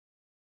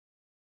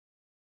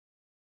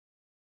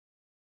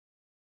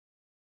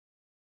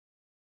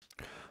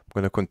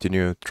gonna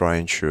continue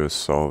trying to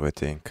solve, I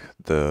think,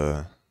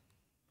 the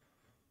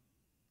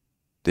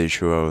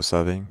issue I was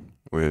having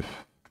with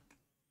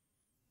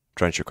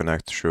trying to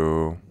connect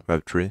to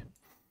Web3.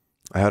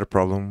 I had a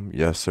problem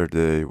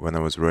yesterday when I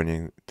was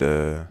running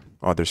the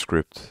other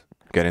script,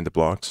 getting the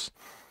blocks.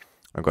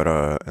 I got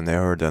an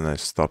error, then I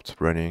stopped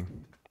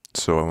running.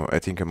 So I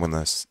think I'm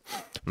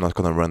not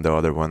gonna run the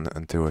other one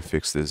until I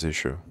fix this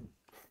issue.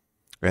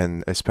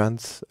 And I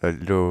spent a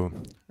little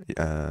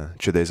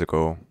 2 days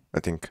ago,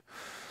 I think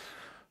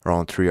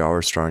around 3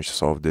 hours trying to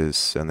solve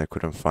this, and I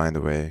couldn't find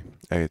a way.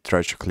 I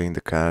tried to clean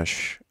the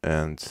cache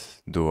and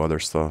do other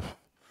stuff,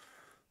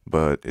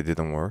 but it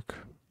didn't work.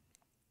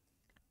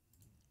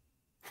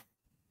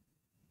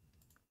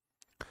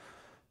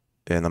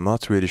 And I'm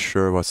not really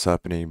sure what's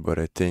happening, but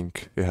I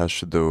think it has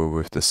to do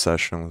with the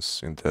sessions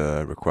in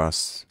the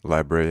request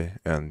library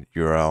and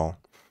urllib3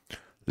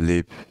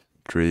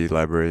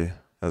 library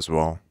as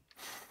well.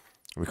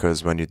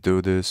 Because when you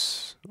do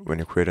this, when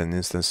you create an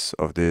instance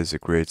of this,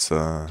 it creates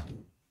a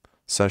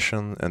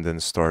session and then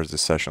stores the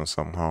session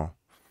somewhere.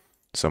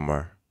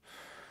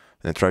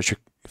 And I tried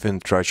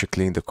to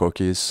clean the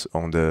cookies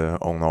on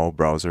all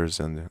browsers,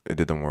 and it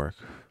didn't work.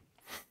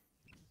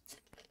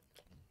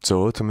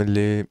 So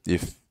ultimately,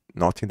 if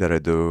nothing that I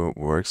do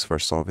works for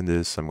solving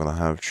this, I'm gonna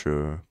have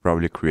to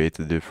probably create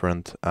a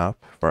different app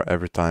for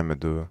every time I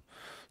do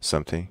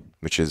something,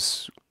 which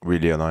is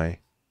really annoying.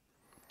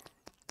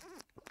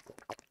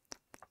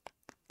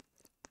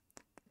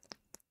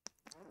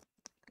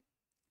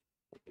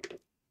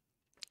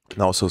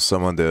 And also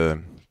some of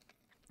the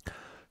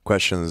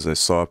questions I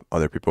saw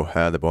other people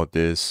had about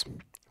this,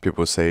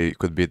 people say it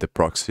could be the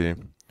proxy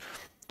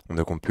on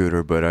the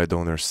computer, but I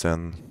don't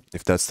understand.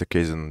 If that's the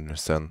case, I don't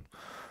understand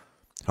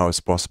how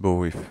it's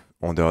possible if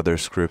on the other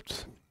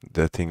script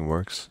the thing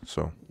works.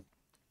 So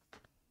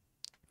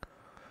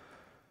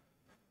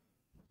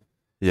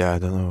yeah, I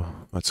don't know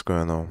what's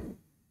going on.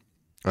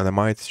 And I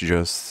might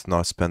just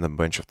not spend a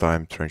bunch of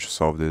time trying to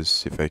solve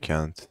this if I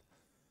can't.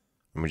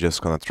 I'm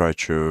just gonna try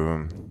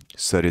to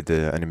study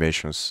the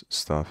animations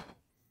stuff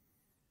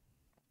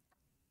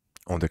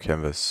on the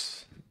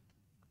canvas.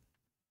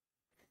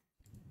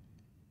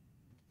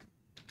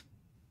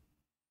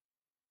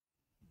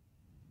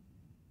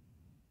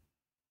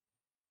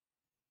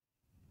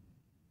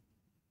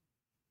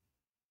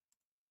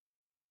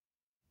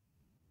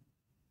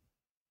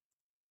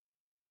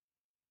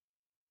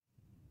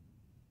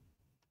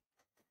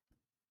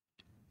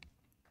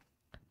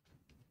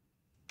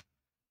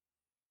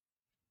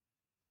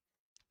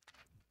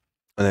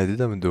 And I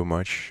didn't do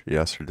much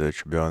yesterday,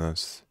 to be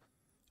honest.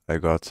 I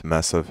got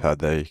massive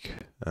headache,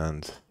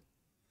 and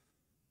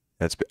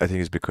I think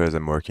it's because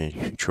I'm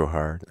working too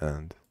hard,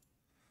 and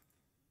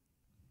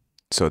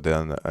so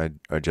then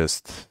I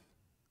just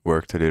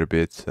worked a little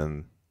bit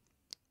and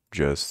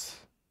just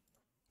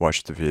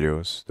watched the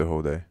videos the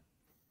whole day.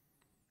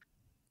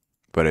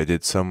 But I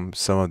did some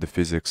of the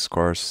physics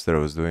course that I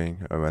was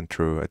doing. I went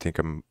through. I think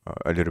I'm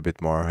a little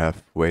bit more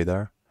halfway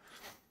there.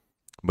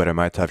 But I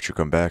might have to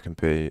come back and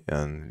pay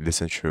and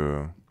listen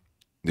to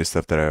the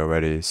stuff that I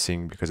already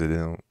seen because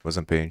I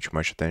wasn't paying too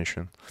much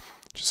attention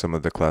to some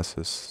of the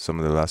classes, some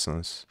of the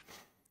lessons.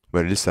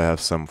 But at least I have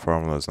some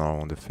formulas now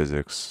on the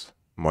physics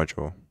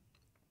module.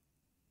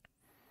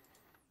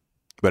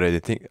 But I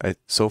think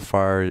so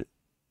far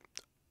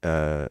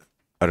I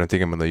don't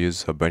think I'm gonna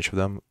use a bunch of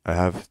them. I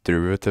have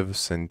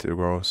derivatives and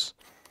integrals,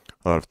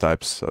 a lot of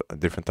types,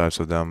 different types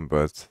of them,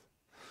 but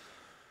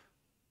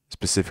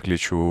specifically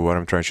to what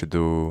I'm trying to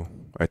do,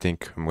 I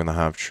think I'm gonna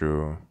have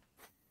to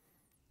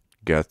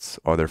get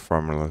other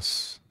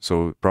formulas.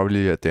 So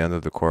probably at the end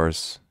of the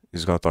course,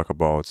 he's gonna talk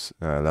about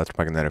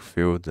electromagnetic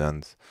field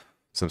and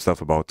some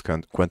stuff about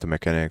quantum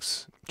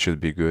mechanics. Should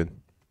be good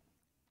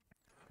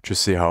to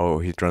see how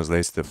he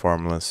translates the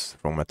formulas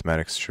from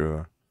mathematics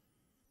to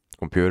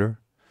computer.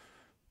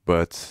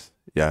 But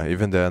yeah,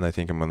 even then, I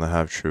think I'm gonna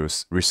have to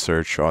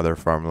research other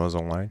formulas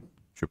online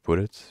to put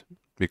it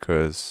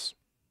because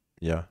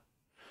yeah,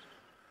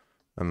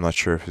 I'm not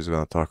sure if he's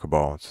gonna talk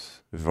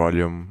about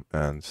volume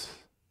and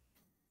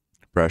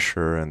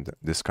pressure and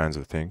these kinds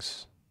of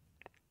things.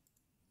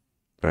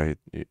 But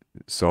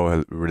it's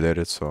all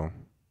related, so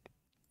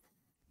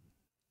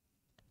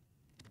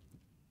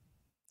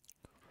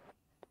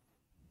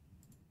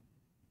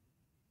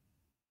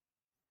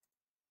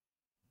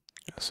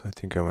I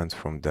think I went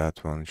from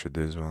that one to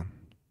this one.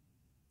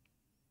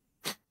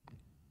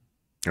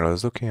 I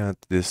was looking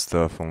at this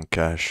stuff on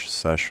cache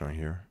session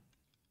here.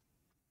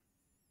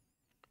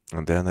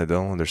 And then I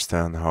don't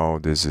understand how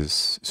this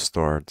is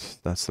stored.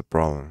 That's the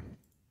problem.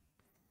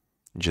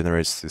 It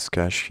generates this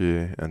cache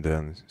key and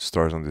then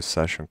stores on this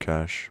session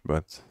cache,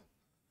 but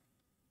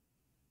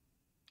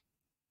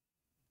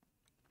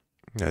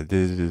yeah,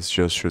 this is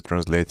just should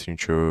translate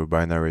into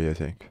binary, I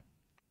think.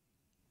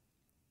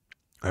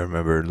 I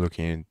remember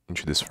looking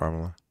into this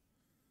formula.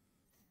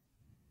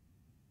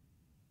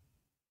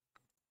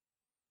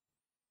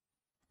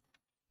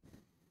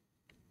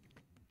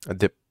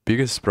 The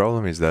biggest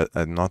problem is that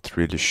I'm not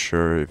really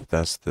sure if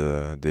that's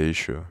the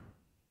issue.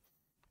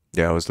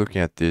 Yeah, I was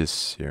looking at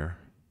this here.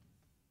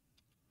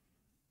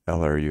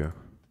 LRU.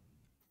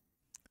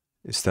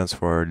 It stands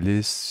for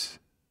least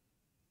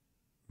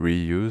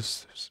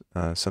reused,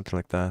 something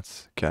like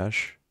that.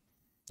 Cache.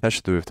 Has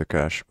to do with the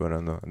cache, but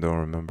I don't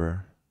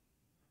remember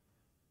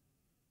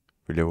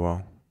really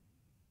well.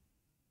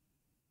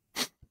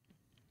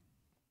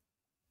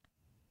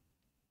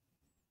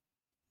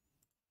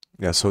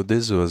 Yeah, so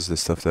this was the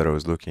stuff that I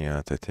was looking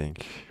at, I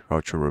think. How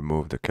to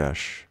remove the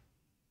cache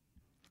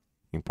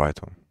in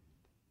Python.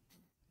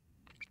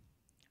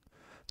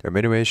 There are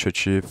many ways to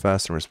achieve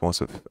fast and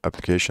responsive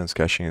applications.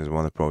 Caching is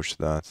one approach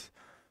that,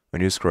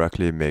 when used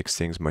correctly, makes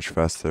things much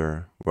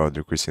faster while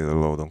decreasing the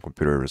load on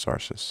computer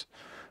resources.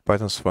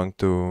 Python's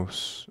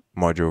functools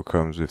module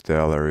comes with the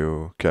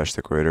LRU cache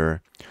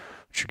decorator,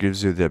 which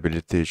gives you the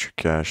ability to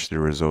cache the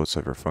results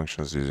of your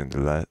functions using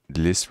the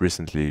least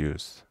recently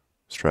used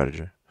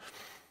strategy.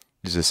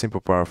 This is a simple,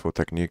 powerful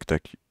technique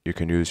that you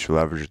can use to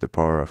leverage the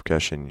power of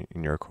caching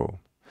in your code.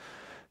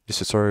 This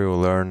tutorial will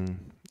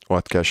learn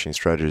what caching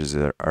strategies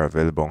are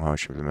available and how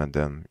to implement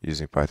them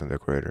using Python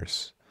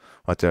decorators,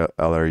 what the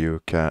LRU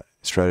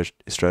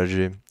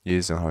strategy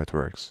is and how it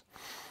works,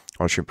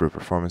 how to improve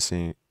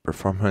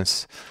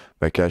performance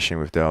by caching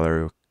with the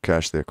LRU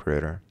cache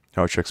decorator,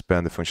 how to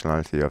expand the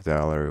functionality of the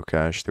LRU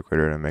cache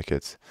decorator and make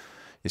it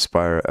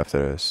expire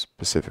after a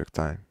specific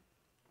time.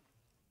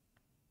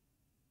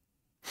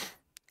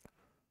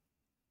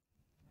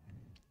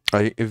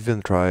 I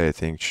even tried, I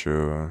think,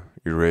 to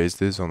erase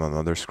this on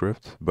another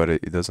script, but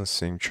it doesn't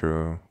seem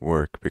to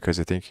work because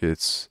I think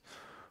it's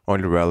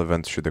only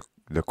relevant to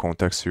the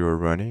context you were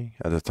running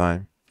at the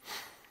time.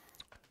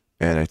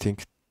 And I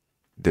think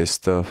this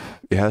stuff,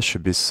 it has to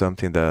be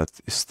something that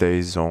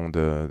stays on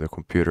the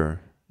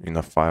computer in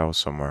a file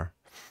somewhere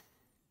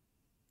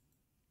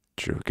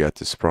to get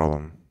this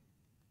problem.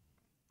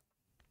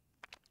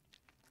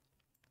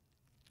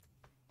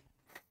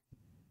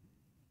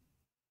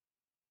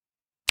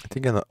 I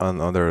think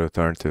another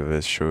alternative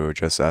is to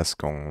just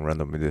ask on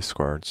random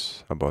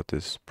discords about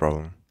this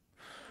problem.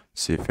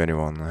 See if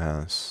anyone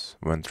has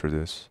went through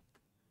this.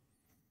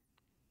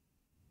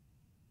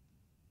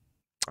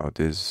 Oh,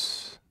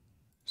 this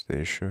is the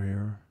issue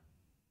here.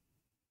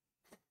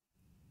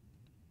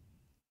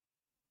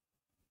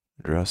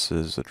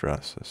 Addresses.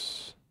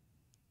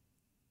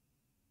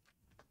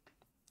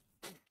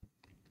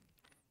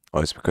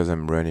 Oh, it's because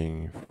I'm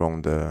running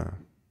from the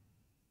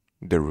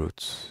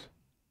roots.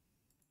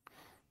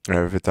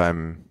 Every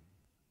time,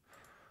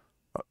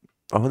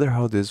 I wonder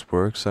how this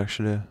works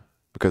actually,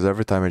 because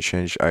every time I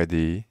change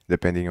IDE,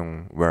 depending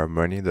on where I'm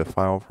running the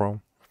file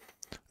from,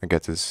 I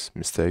get this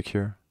mistake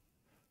here,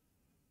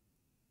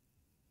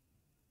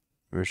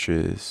 which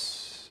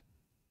is,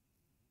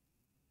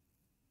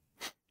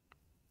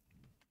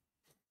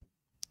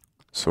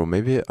 so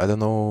maybe I don't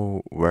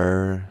know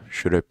where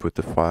should I put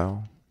the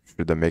file.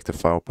 Should I make the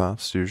file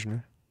paths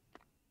usually?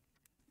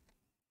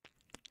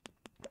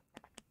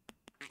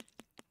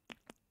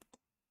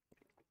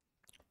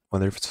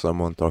 Wonder if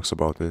someone talks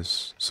about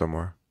this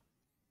somewhere.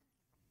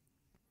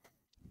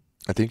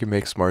 I think it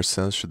makes more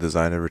sense to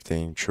design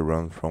everything to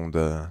run from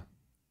the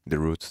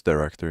root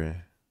directory.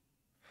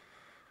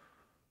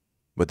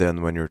 But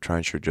then when you're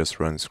trying to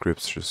just run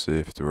scripts to see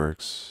if it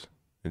works,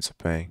 it's a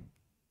pain.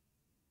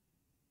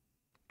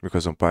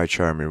 Because on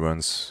PyCharm it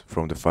runs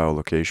from the file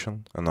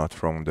location and not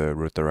from the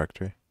root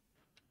directory.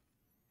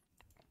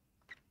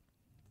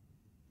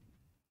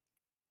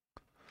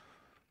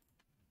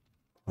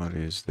 What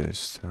is this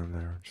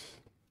standard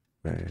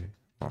way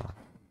of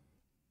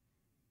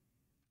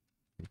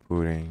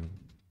including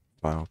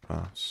file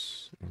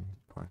paths in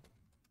Python?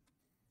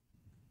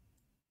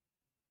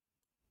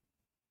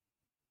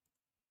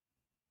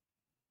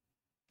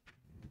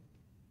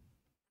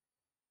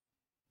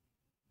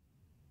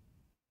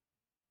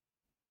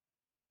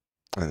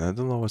 And I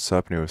don't know what's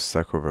happening with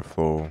Stack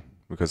Overflow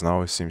because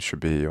now it seems to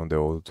be on the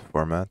old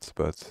format,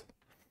 but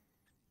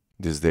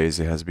these days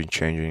it has been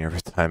changing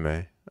every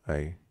time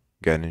I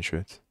get into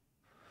it.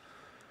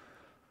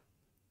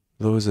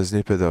 Though is a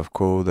snippet of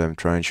code I'm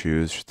trying to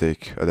use to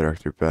take a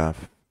directory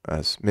path,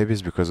 as maybe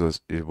it's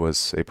because it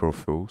was April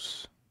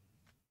Fool's,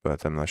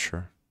 but I'm not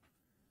sure.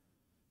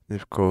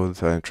 If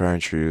code I'm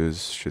trying to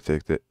use to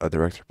take a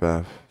directory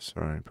path,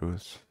 sorry,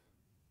 input.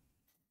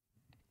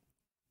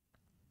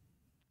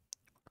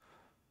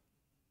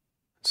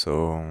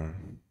 So,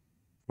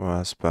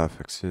 was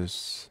path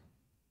exists.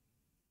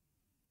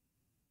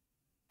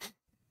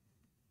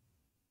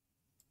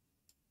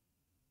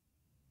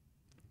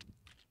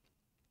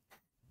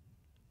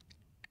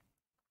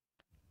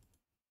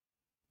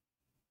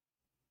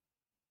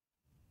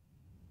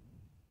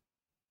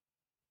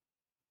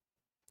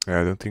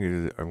 Yeah, I don't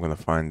think I'm gonna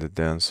find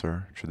the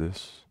answer to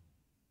this.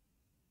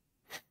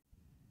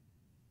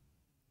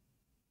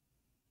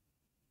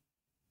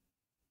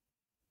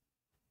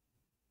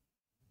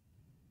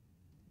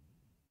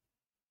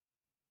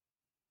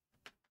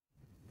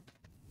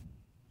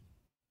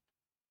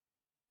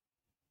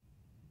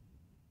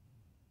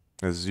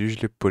 As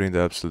usually putting the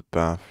absolute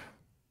path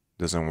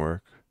doesn't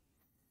work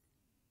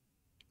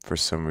for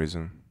some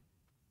reason.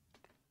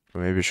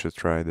 Maybe I should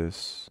try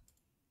this.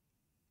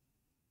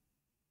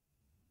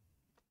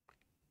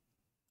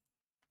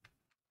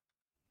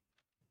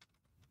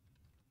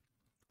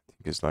 I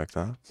think it's like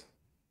that.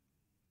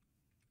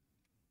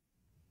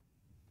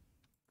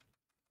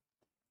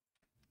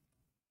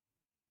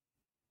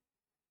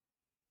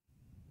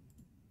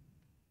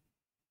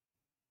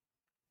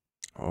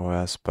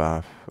 OS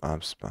path,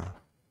 apps path.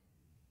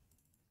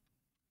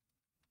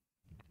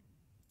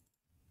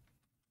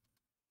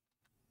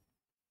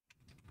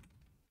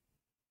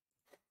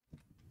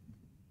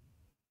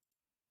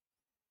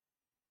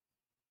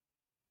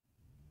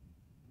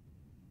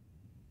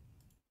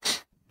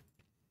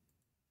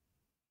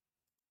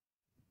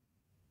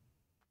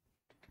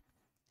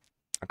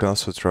 I can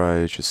also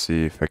try to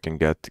see if I can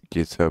get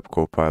GitHub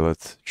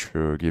Copilot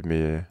to give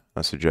me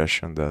a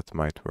suggestion that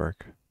might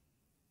work.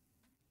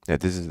 Yeah,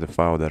 this is the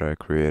file that I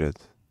created.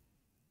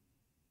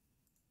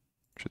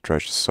 Should try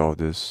to solve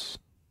this.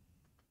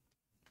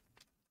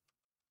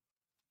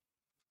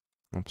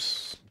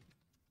 Oops.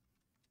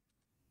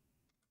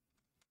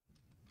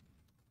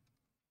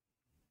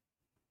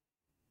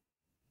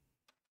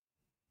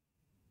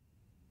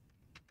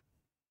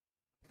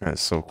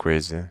 That's so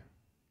crazy.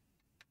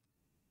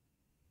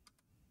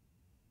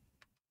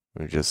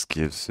 It just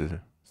gives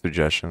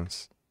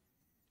suggestions.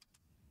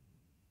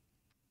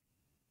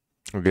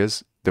 I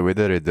guess the way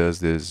that it does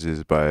this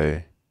is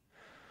by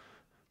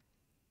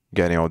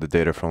getting all the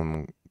data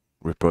from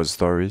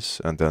repositories,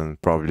 and then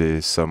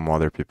probably some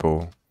other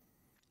people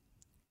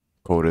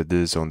coded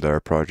this on their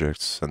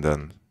projects, and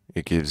then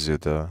it gives you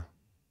the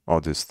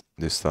all this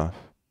stuff.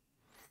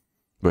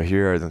 But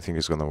here I don't think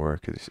it's gonna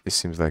work. It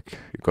seems like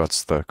it got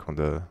stuck on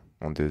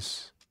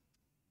this.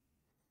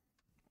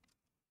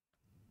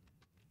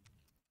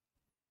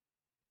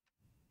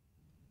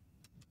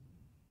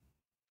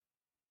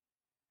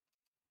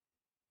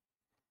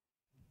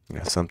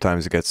 Yeah,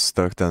 sometimes it gets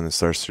stuck, then it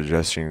starts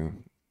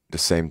suggesting the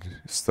same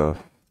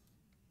stuff.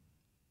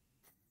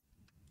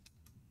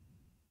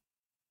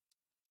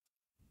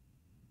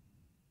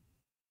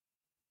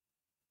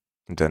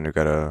 And then you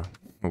gotta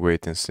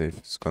wait and see if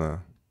it's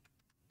gonna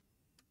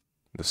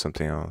do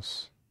something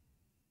else.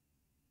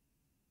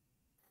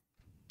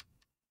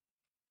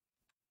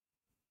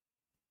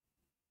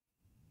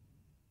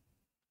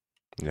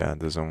 Yeah, it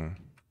doesn't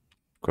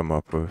come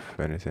up with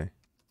anything.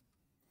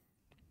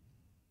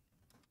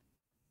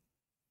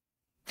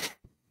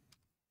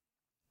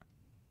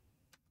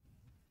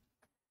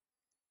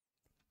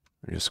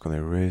 I'm just gonna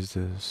erase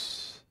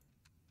this.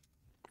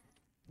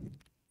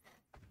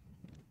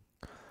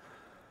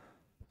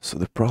 So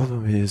the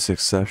problem is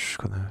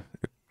exception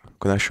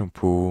connection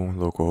pool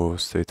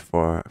localhost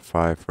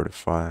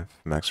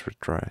 8545 max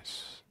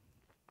retries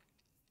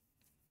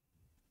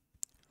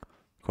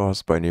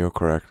caused by new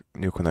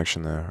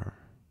connection error.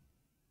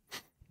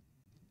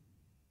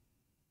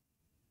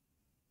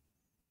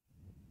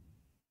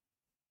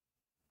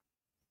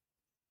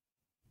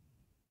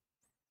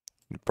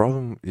 The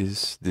problem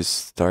is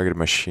this target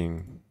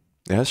machine.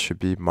 It has to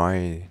be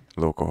my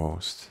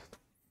localhost.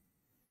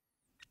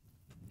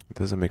 It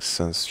doesn't make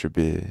sense to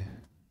be,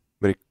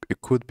 but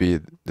it could be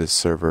the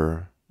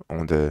server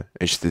on the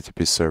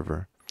HTTP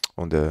server,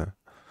 on the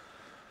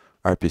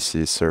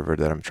RPC server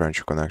that I'm trying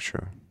to connect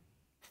to.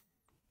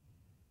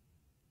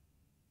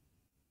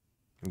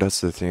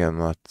 That's the thing I'm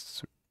not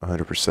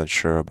 100%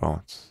 sure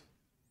about.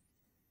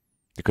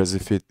 Because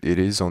if it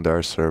is on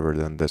their server,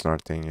 then there's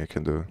nothing you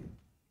can do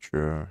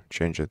to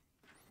change it.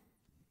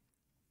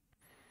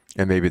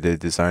 And maybe they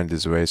designed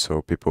this way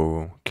so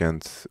people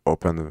can't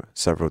open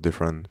several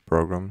different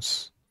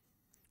programs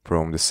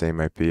from the same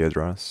IP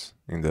address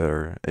in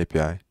their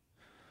API.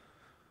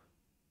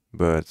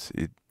 But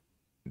it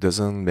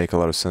doesn't make a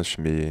lot of sense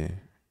to me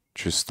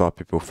to stop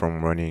people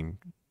from running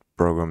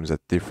programs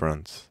at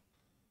different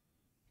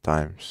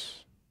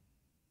times.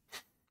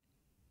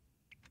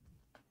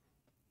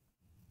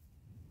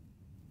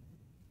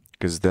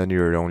 Because then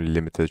you're only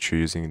limited to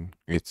using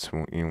it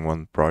in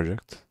one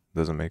project.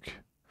 Doesn't make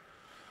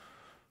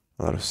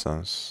a lot of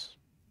sense.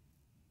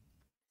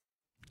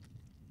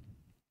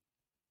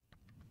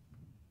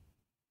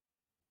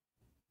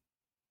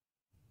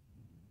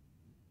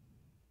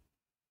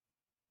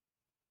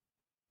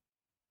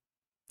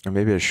 And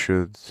maybe I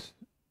should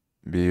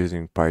be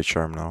using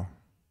PyCharm now,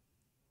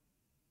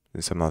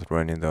 since I'm not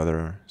running the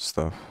other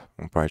stuff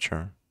on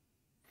PyCharm.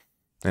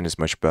 And it's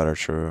much better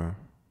to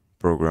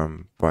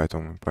program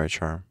Python in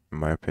PyCharm, in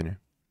my opinion.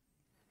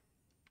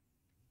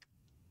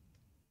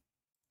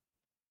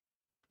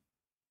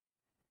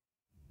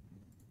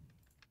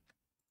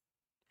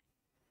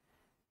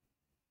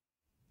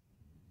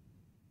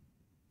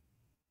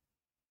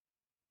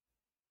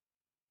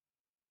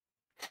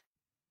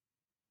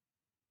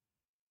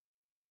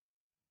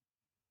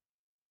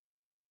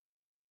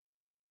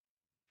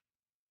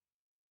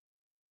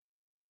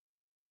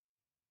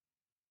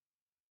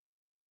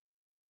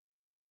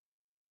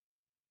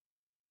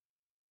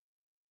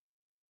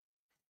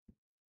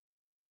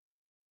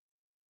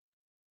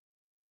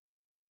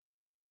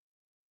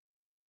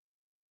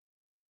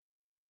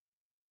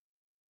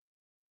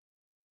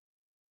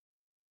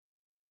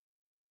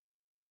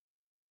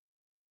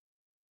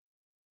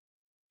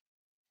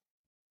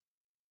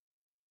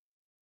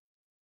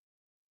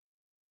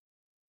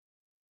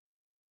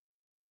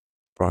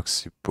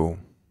 proxy pool.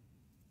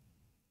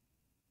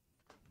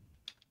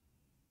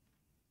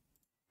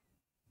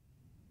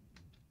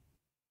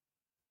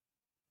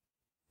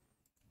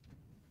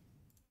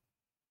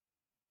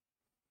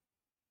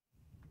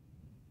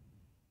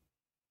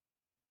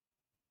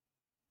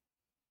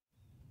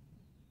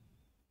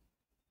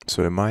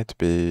 So it might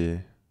be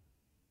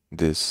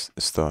this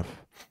stuff.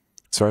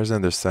 As far as I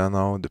understand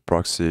now, the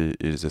proxy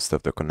is the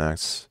stuff that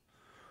connects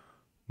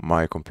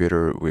my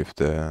computer with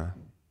the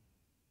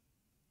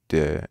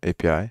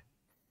API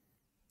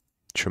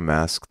to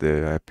mask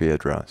the IP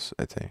address,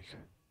 I think.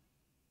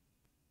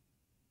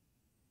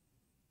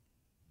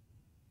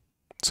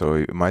 So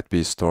it might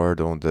be stored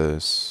on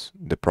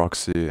the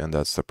proxy, and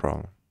that's the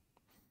problem.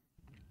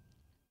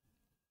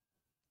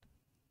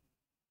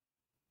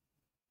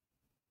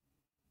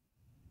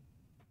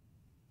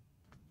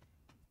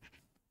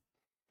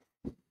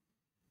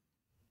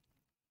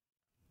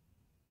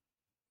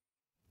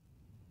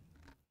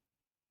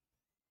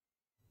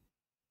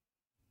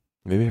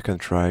 Maybe I can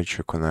try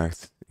to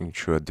connect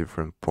into a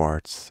different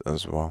ports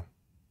as well.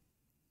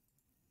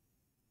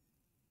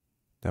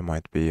 That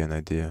might be an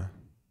idea.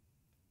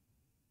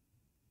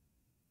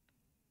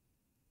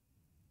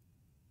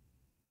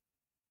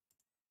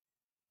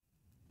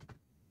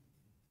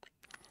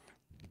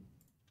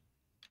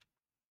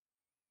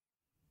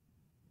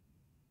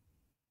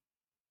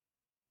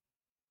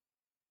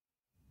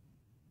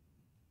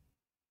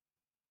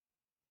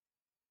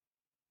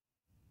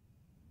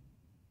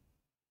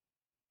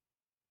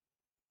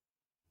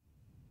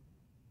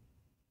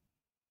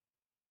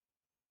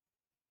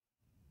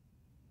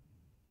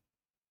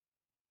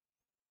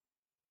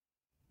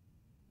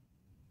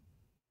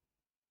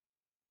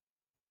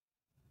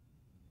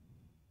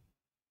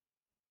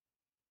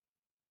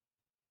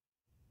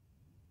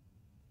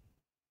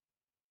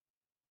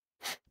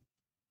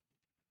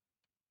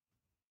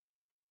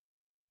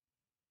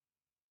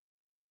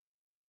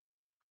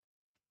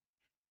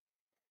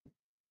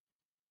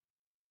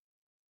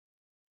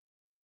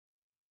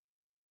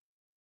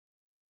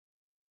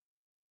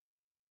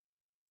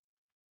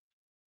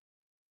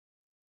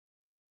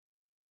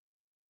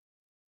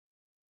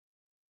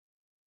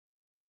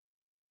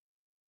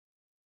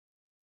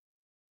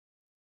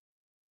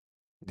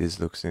 This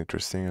looks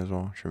interesting as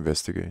well to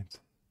investigate.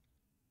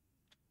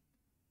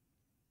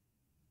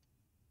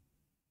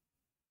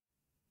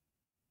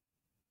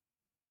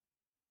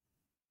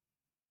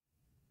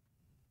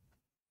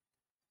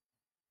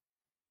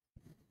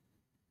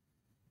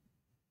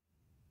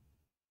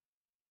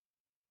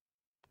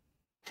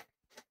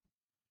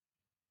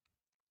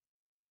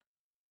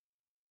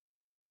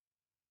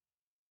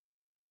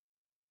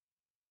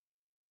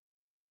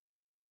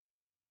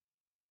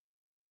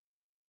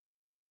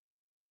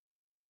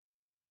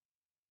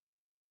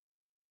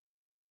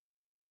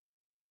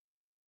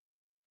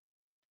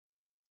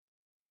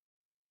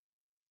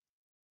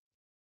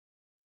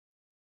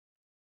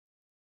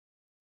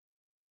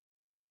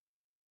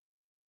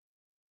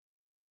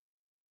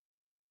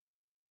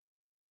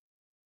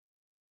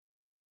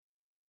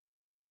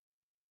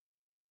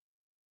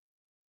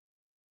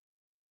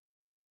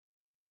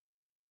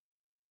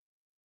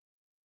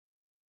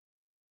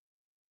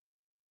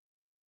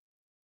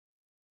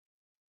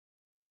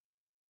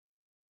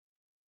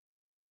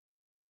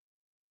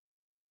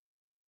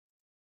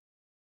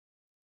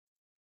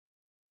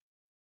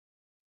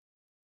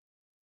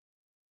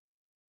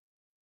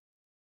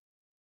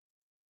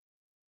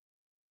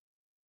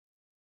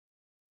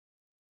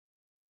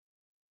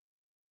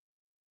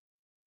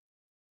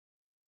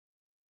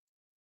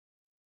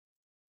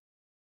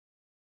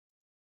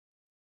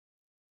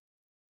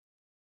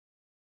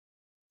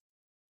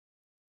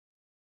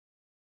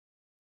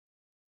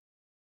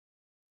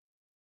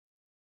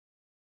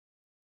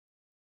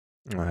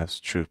 I have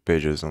 2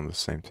 pages on the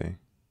same thing.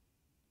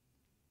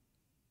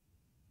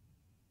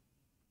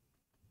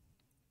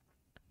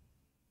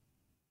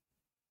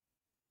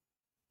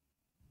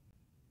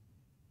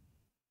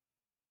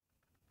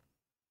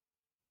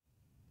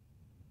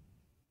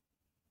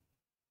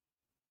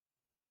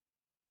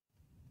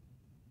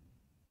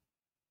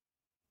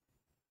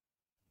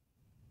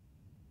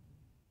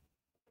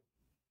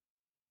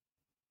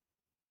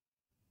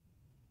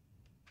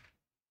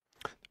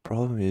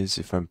 Problem is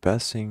if I'm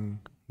passing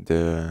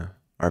the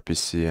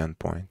RPC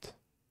endpoint,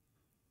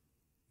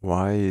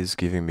 why is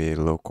giving me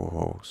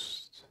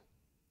localhost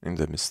in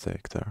the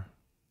mistake there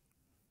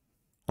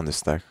on the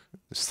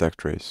stack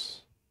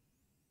trace?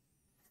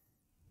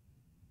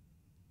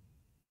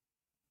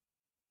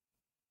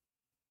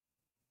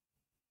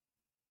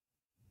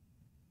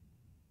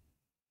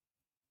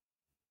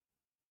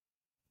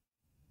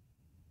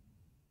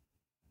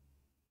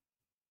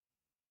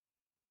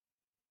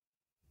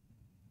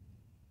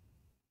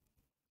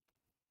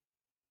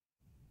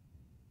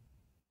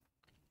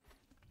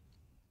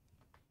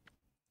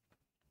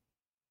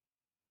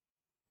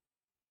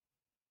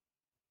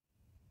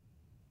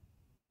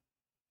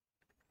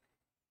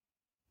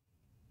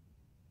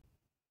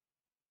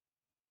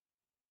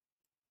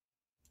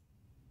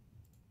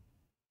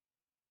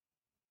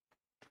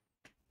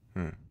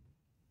 Hmm.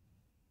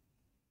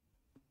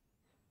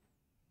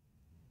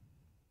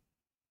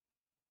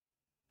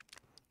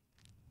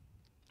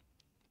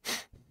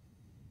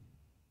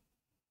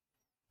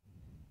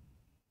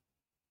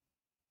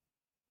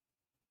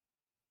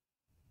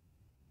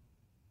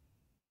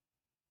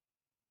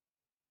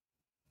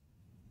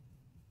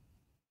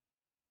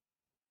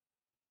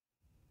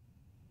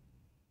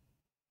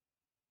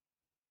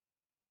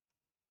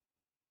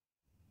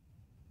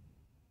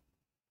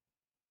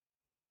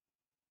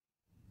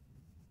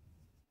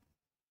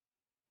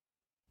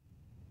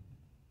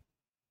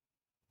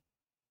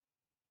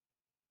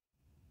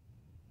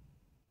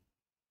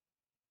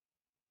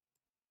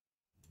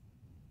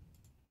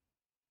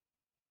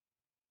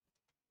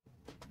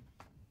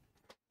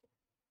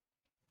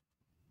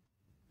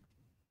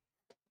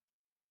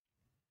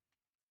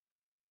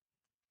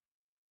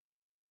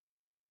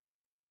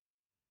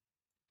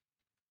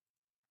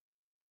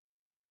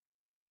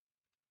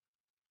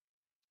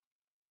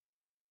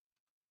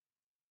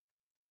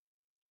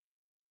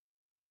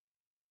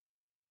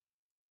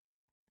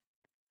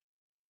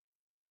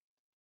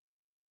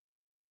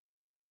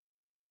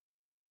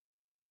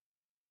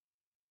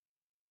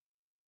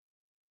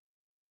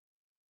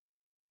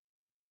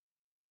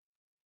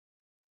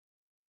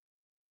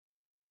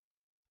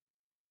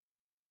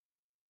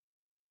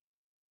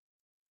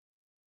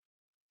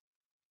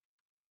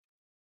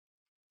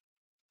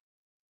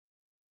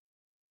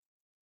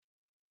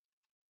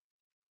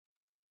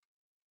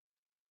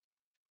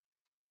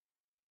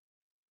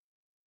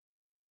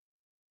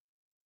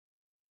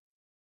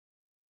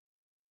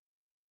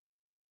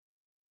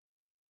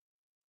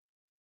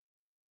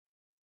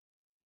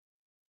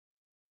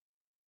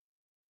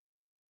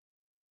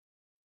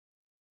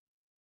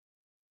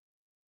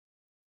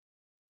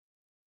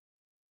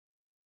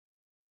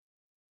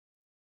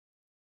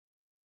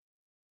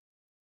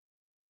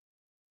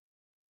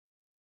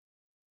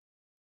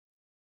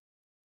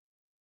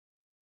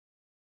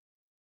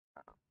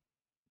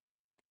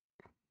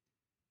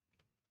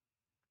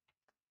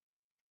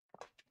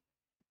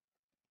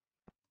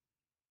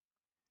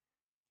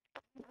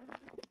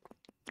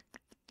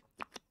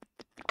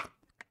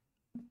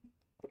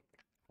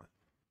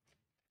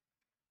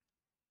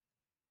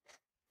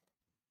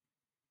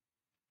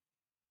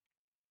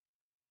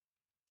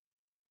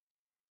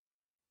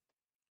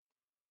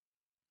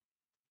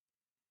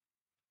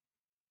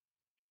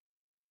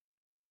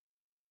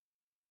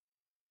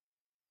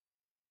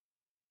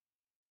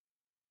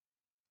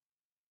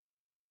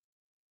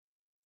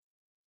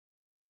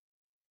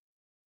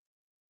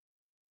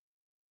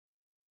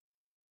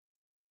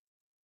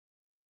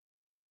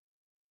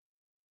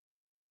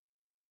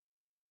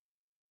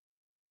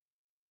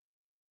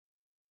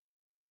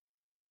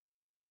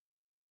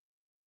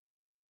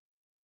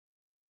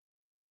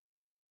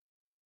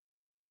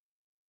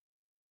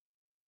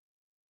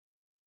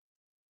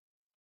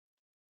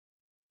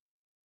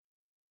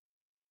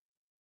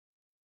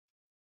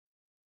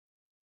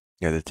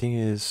 Yeah, the thing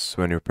is,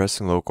 when you're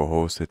pressing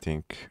localhost, I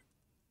think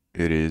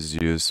it is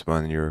used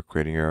when you're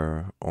creating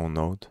your own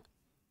node,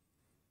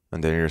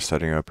 and then you're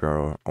setting up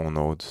your own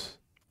node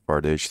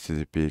for the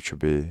HTTP to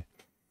be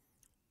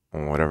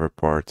on whatever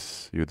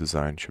part you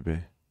design to be.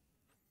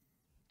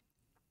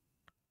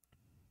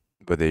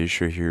 But the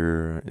issue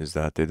here is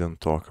that they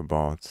don't talk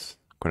about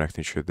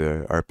connecting to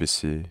the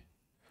RPC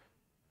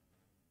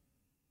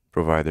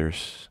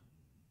providers.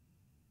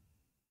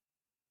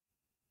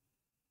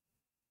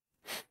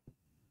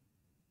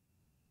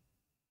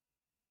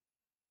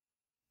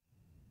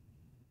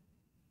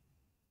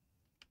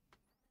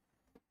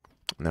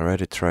 And I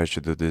already tried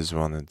to do this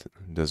one and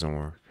it doesn't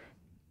work.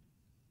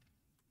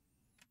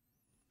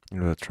 I'm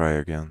gonna try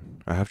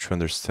again. I have to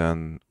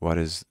understand what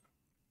is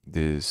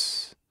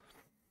this.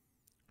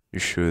 You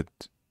should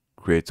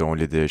create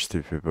only the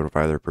HTTP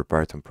provider per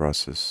Python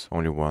process,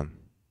 only one.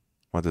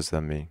 What does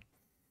that mean?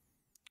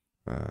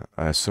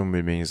 I assume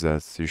it means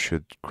that you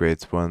should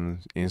create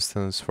one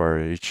instance for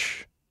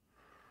each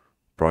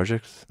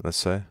project, let's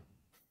say.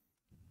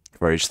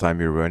 For each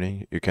time you're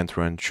running, you can't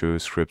run two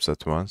scripts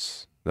at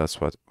once.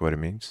 That's what it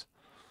means.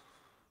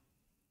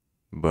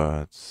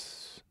 But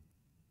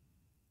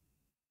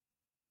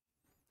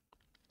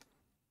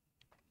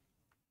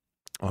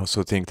I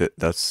also think that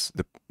that's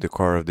the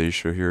core of the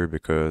issue here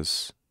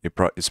because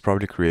it's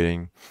probably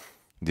creating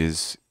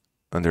this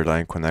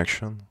underlying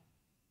connection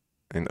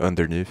and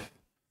underneath.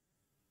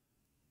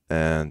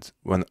 And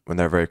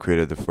whenever I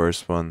created the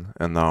first one,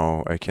 and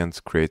now I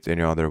can't create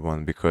any other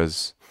one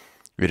because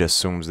it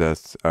assumes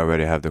that I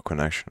already have the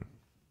connection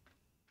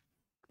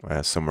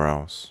somewhere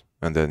else,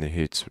 and then it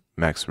hits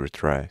max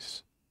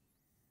retries.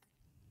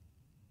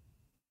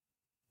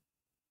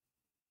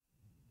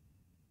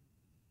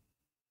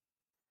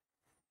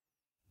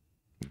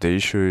 The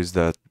issue is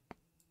that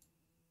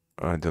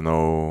I don't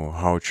know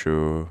how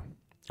to.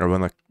 I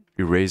wanna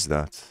erase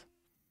that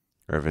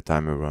every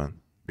time I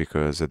run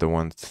because I don't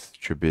want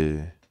to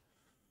be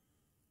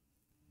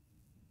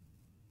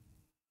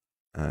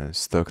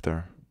stuck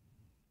there.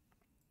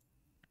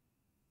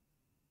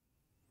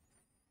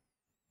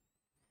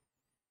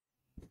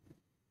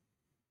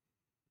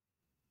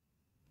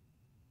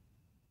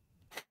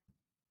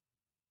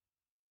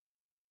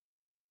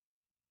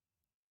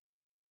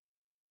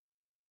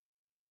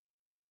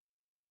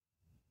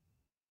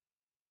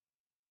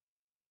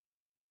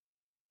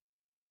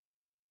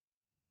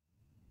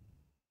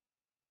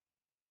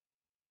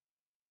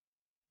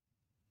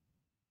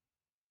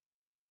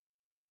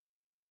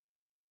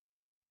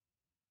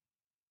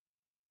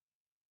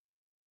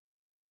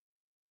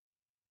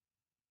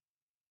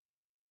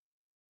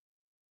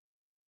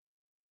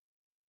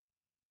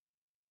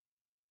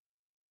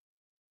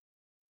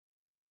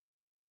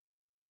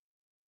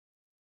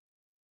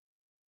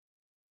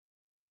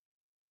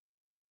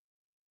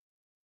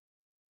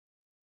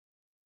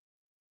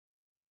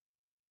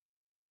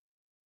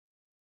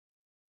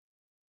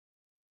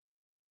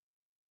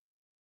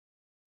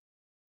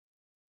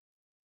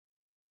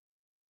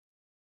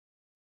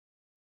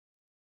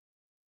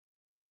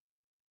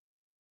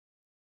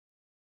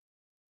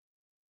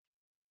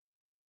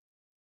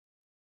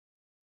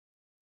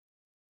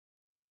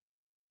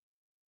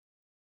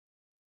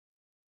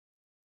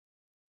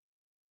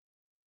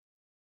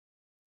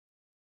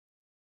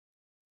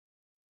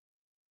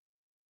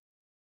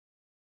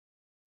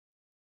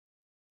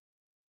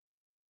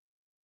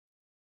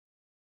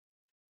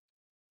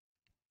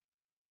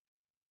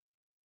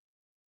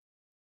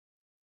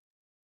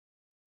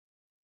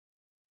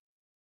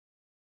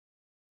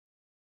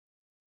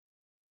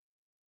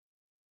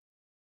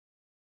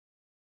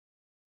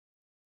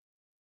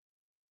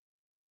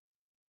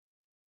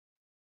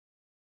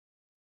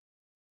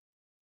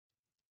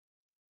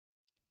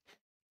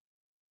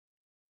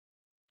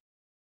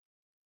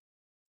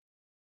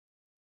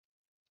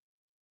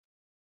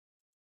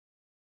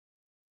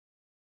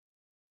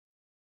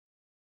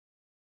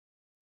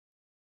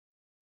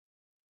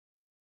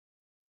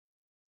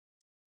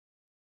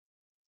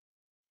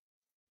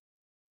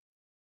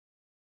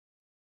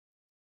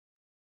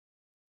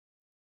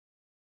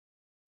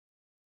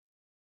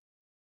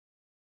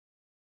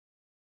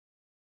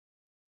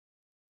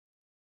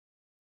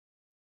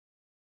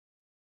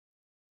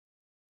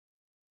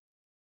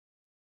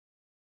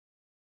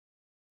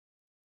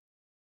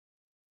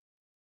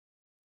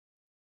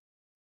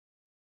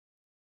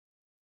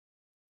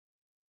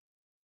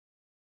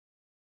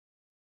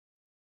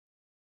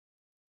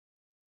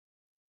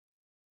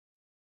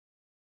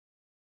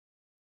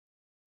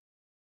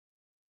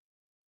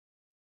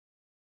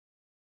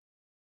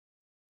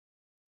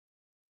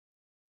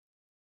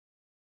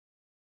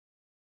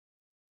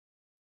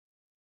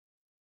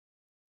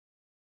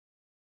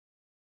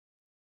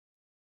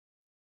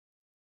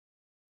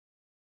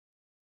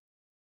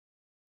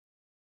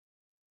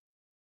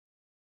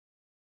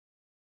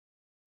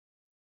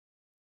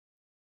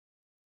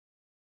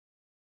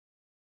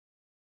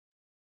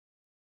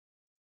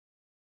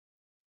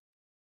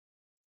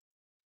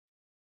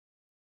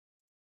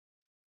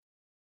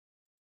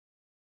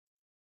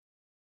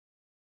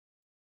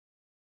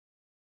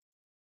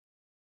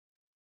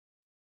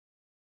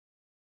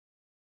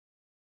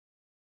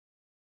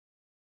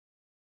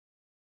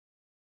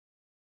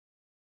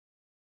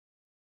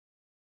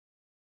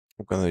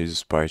 I'm gonna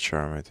use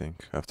PyCharm, I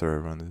think, after I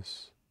run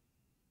this.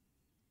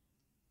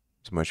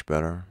 It's much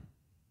better.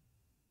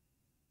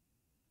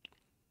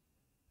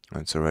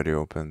 And it's already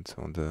opened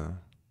on the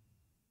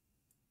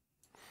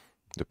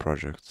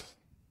project.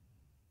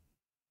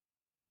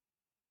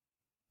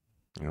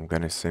 And I'm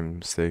getting the same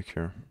mistake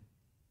here.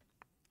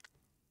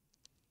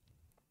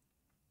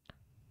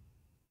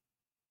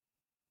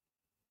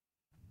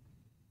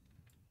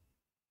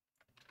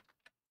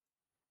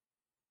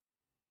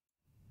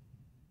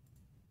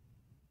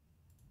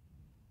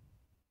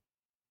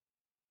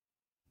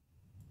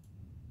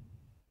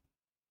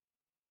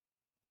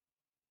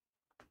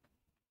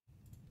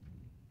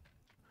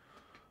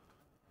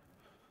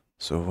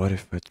 So what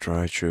if I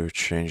try to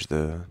change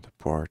the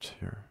part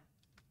here?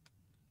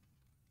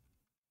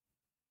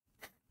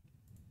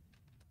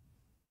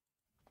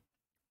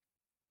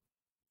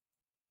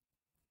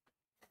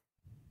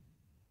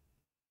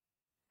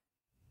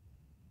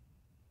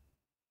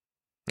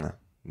 Yeah,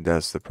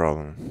 that's the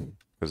problem.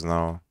 Because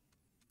now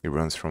it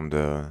runs from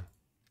the...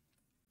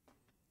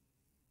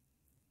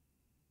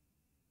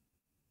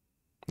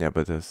 Yeah,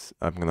 but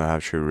I'm gonna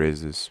have to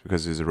erase this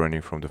because it's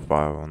running from the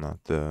file,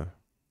 not the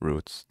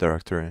root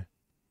directory.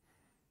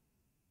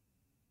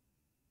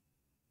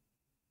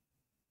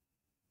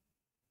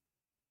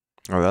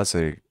 Oh, that's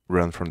a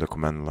run from the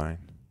command line,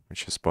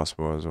 which is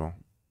possible as well.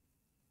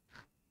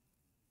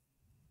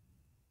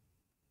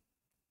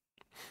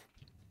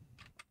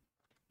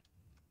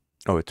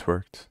 Oh, it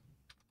worked.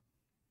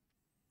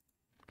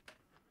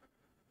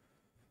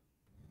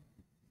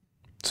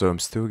 So I'm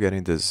still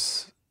getting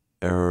this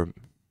error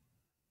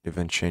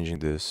even changing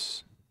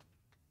this.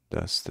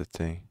 That's the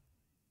thing.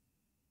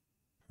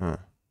 Huh.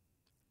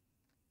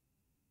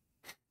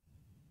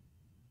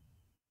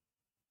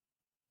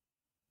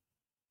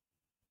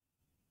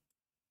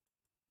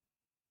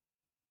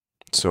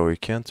 So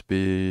it can't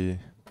be...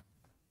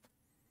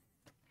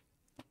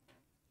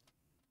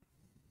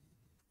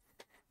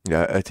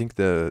 Yeah, I think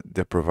the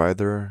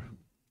provider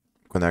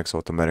connects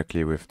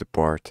automatically with the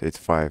port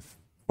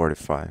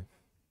 8545.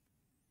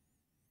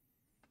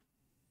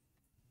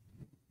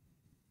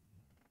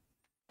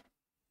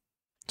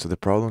 So the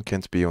problem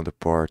can't be on the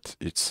port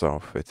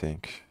itself, I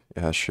think.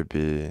 It has to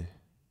be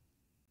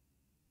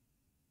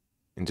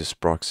in this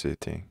proxy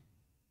thing.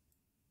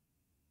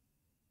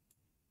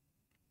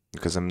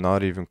 Because I'm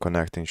not even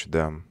connecting to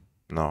them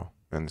now,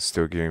 and it's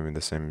still giving me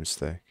the same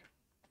mistake.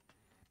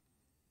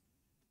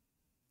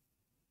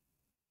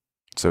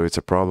 So it's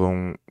a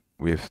problem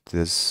with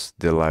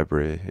the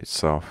library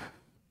itself,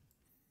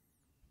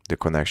 the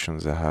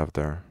connections I have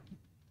there,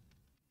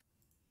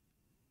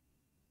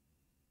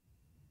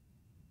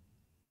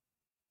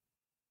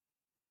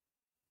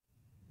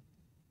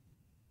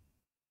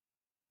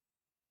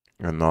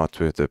 and not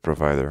with the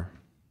provider.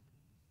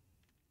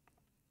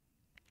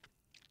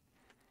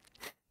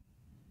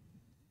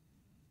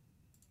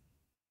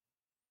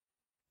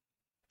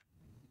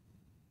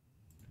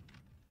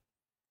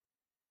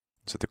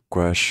 So the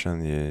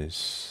question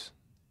is,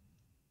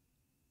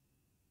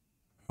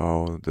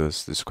 how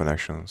does these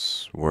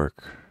connections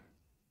work?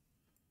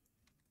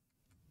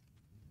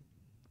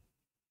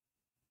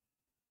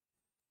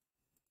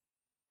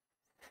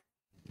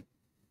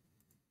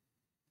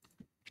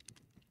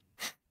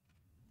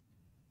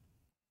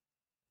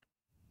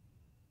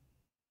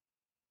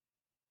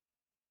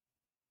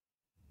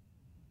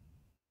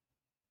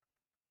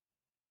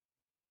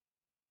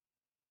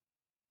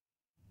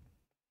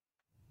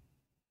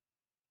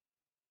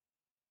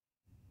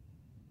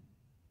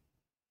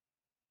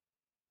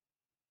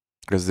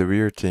 Because the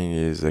weird thing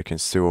is I can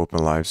still open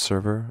live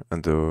server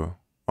and do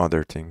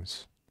other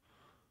things,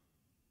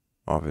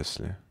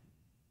 obviously.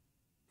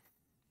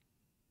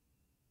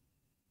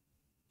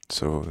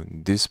 So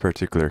this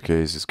particular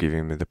case is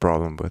giving me the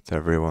problem, but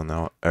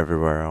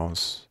everywhere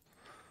else,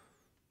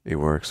 it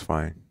works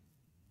fine.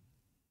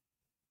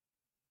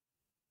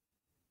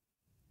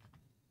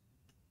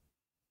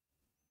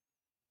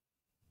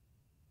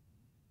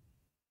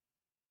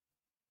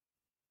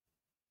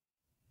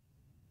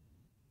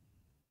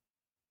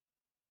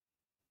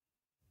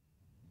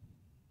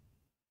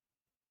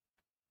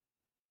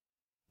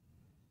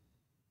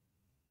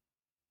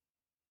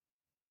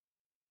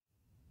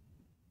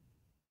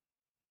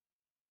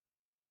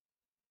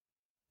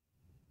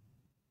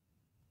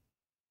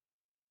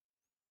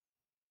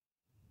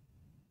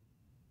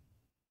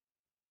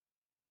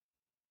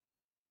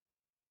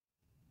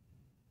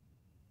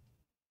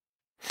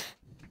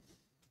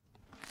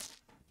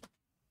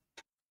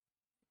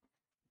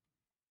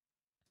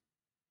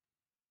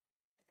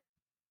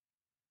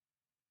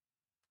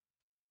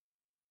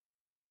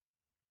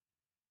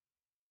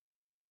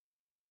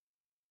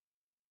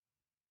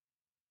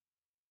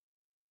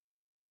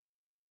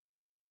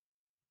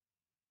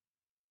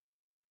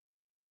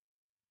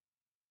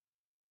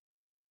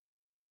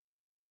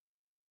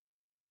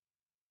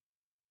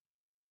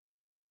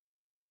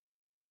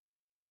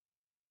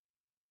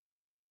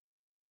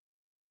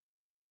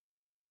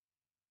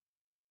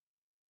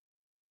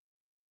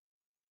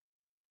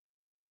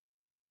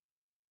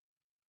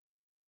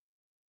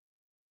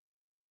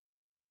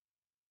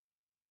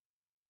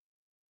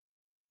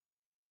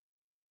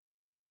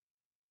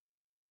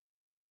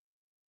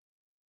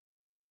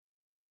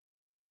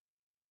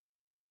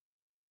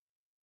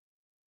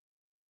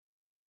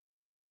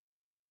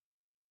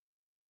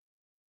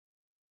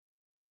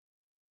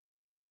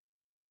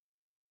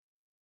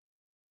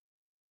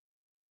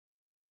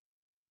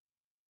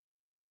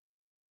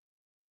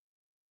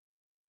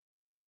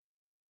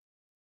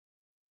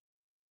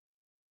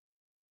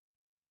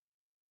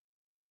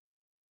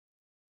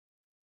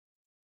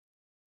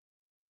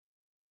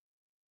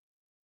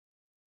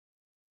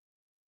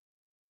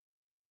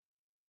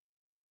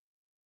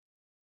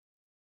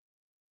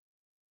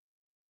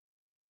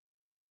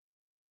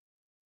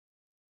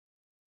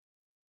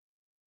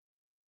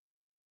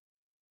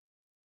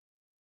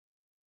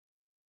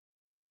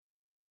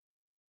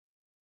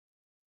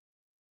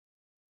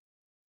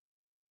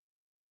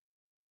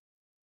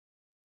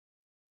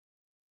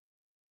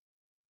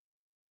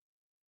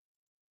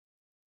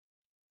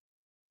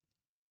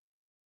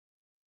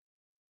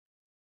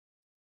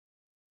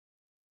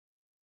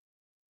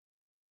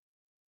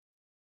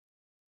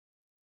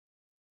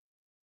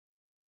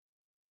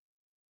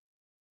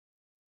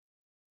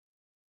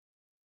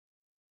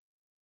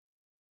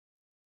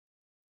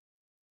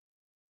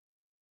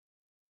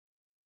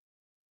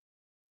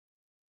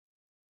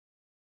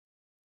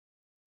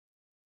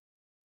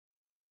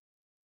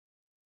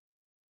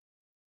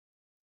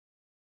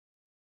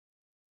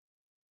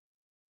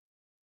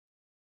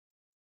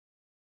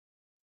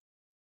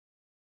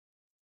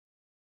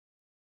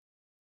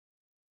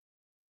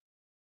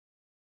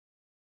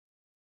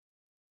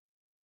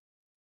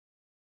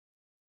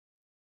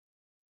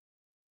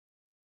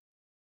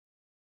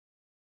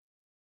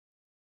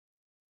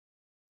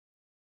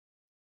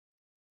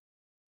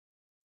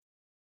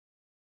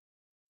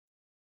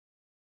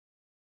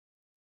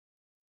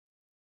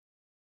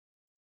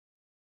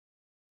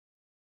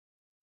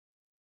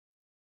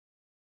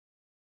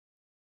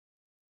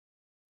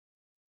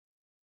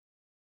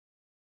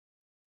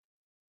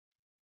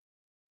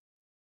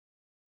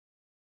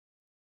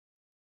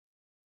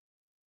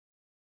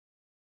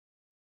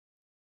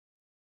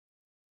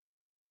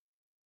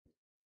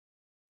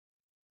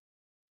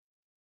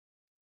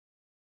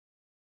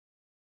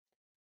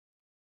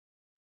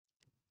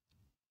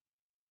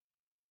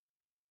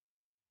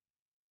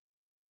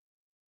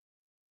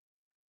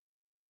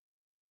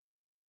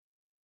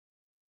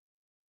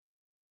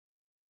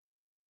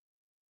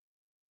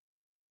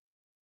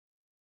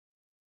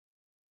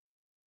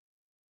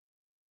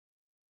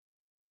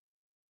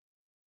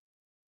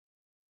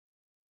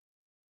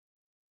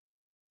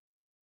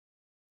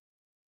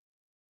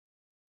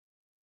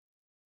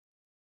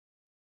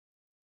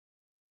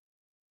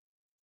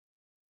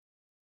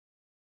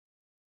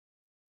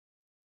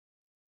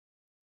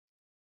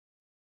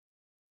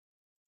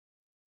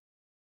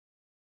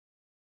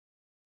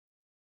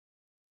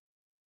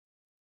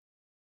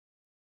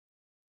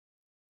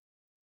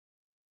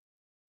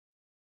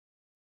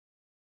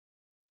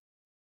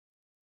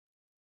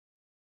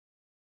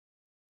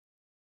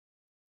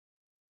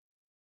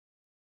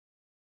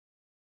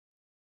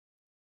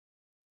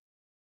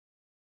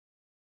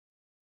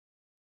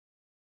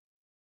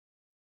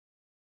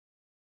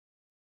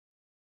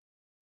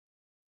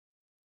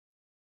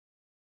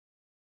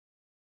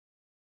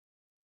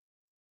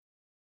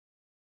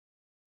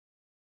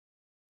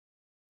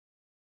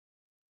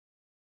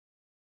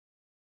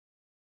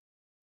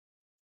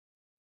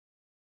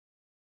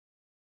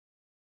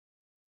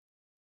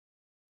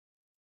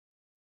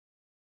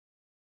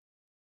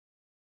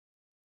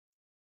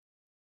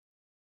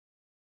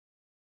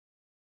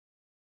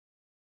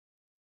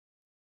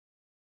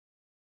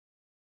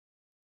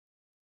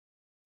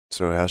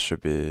 So it has to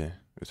be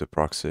with a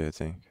proxy, I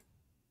think.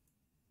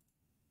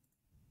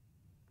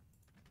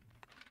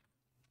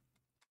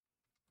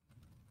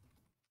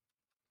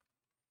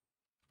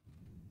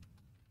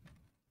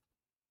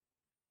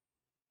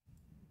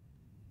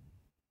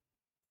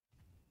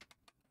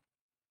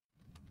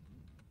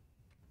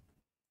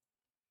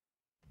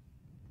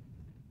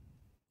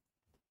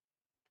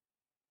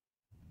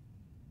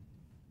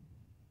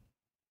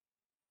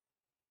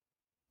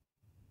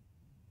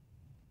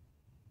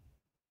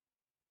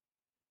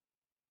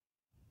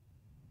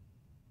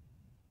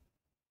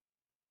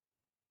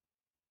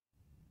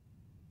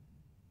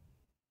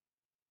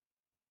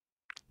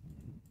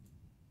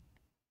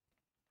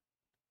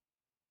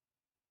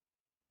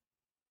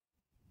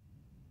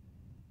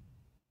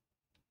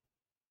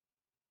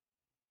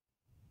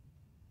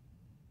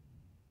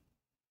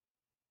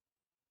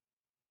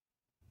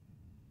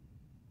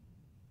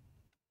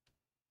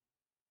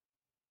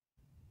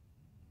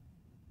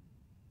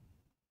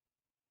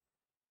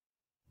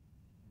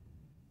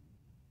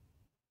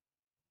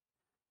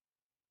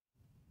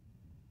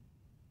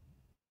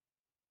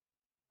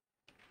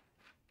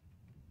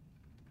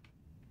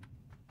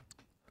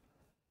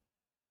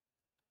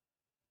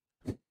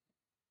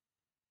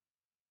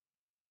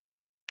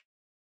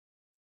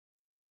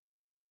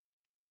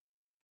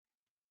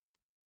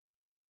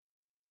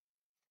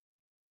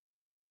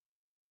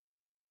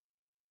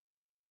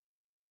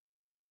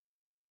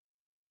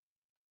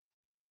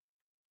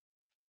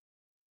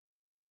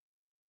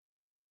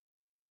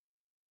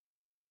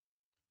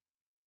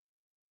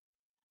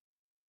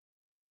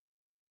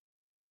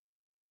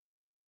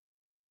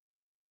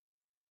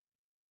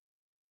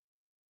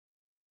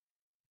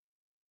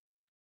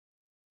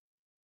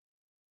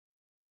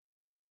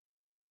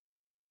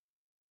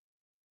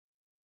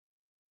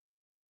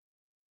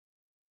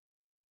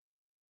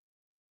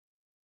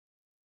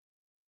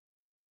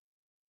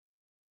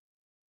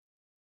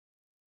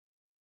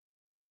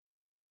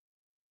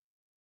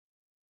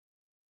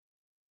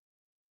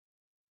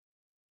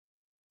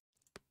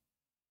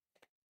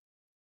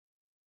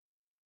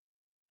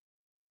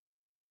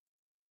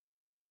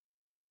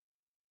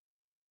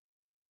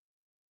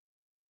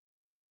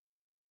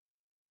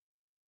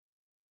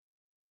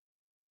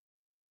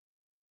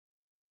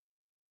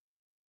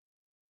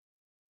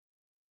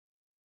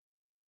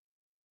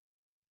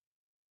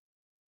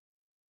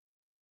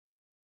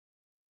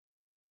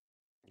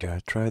 Yeah, I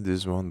tried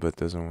this one, but it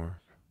doesn't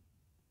work.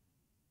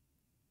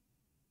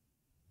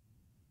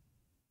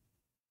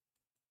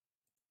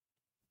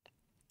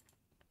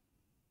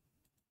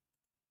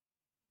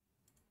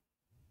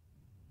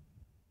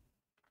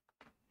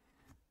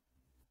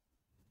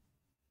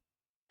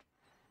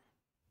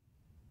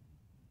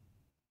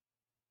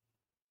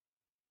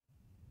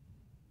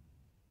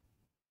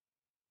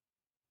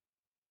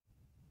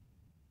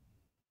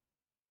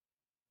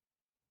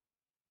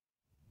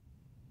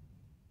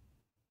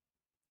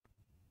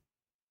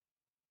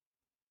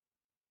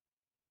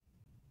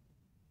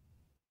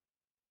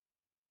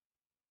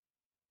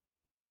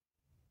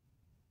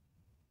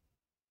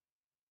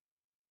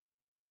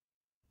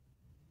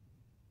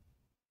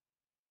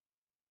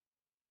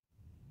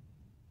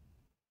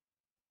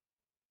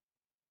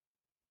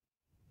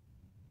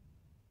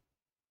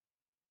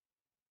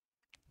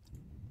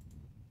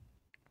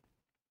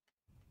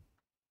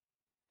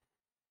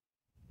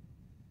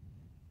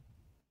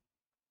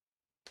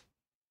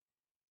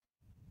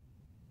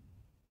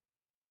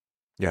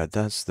 Yeah,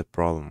 that's the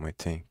problem, I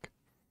think.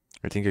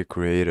 I think I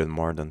created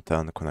more than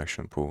 10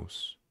 connection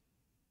pools.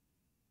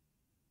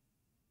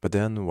 But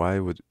then why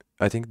would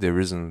I think the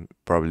reason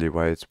probably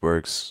why it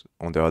works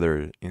on the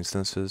other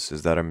instances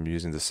is that I'm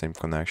using the same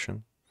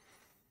connection.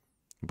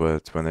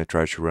 But when I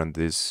try to run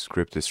this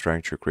script, it's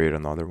trying to create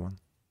another one.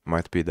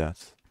 Might be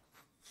that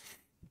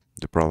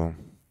the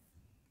problem.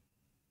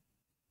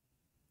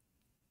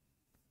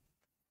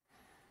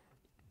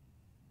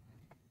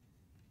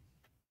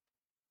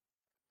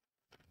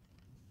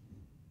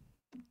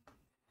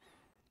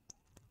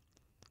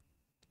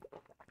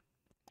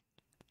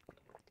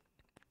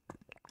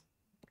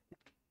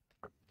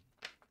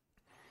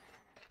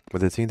 But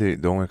the thing they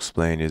don't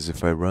explain is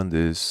if I run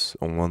this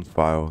on one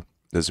file,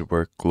 does it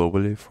work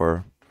globally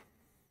for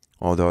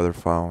all the other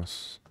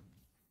files?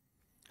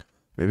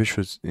 Maybe I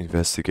should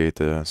investigate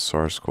the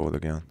source code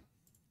again.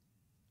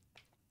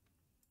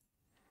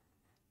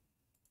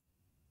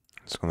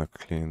 It's gonna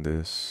clean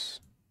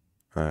this,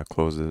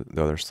 close the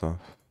other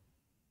stuff.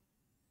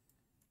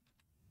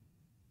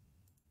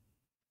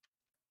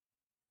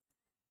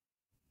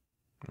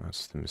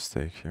 That's the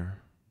mistake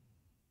here.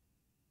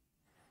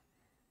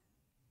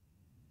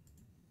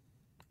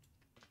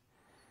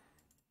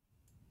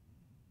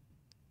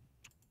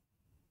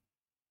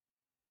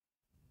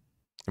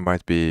 It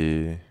might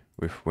be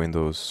with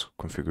Windows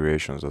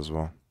configurations as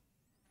well,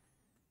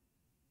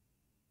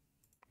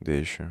 the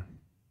issue.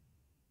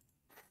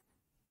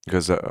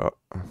 Because a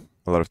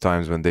lot of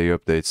times when they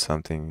update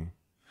something,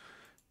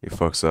 it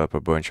fucks up a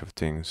bunch of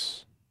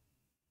things.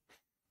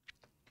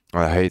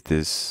 I hate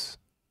this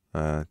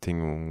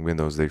thing on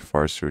Windows, they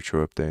force you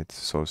to update.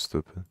 So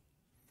stupid.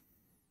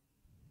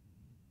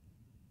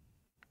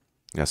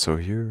 Yeah, so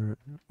here,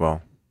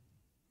 well,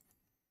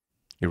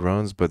 it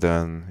runs, but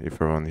then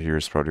if I run here,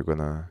 it's probably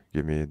gonna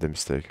give me the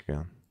mistake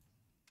again.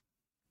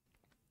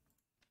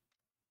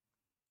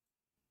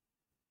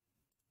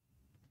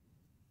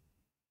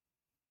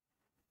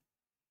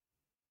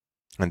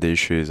 And the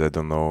issue is I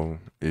don't know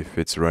if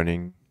it's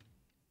running,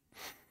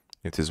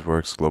 if this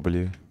works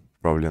globally,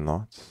 probably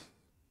not.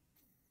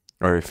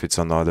 Or if it's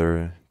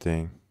another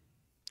thing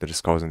that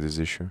is causing this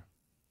issue.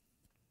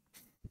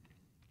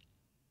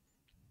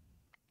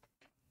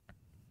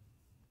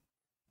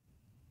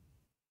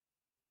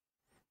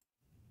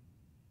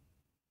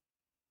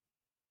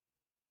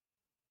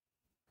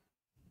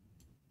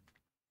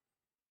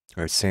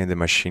 It's saying the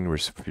machine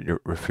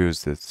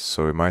refused it,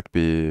 so it might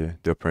be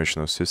the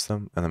operational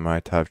system and I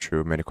might have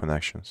too many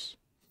connections.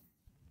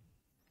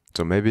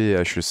 So maybe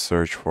I should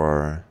search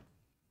for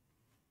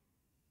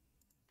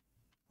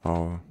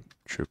how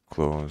to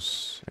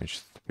close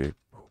HTTP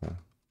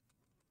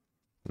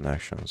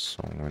connections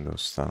on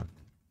Windows 10.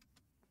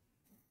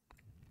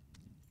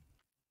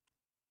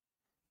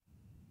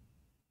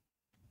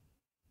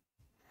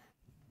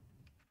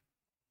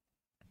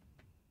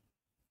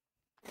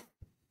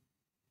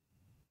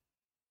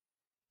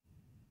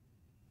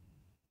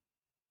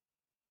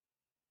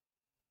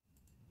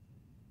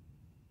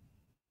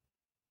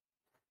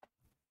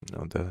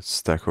 No, the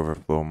Stack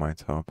Overflow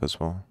might help as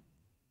well.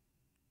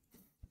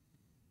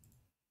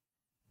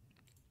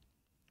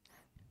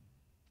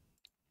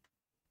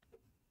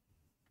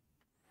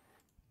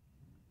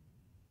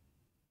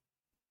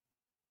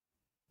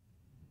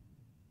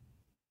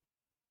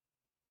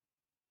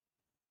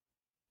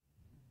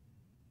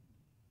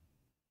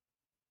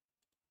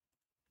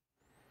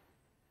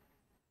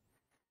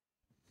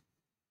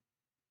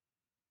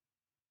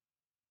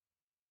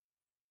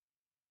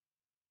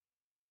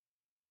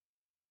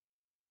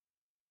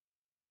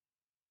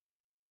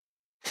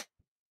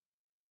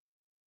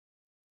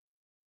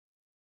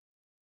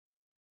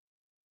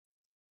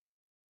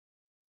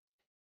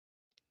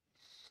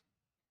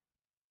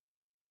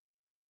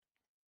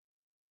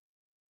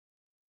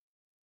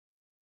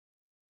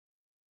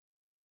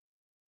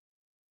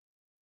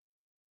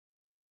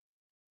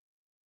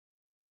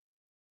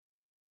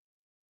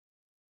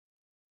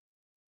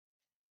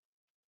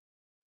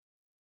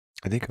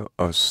 I think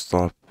I'll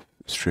stop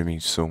streaming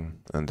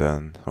soon and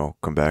then I'll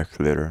come back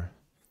later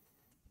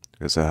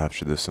because I have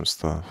to do some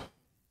stuff.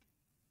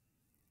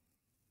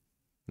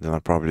 Then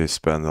I'll probably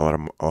spend a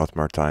lot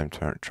more time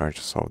trying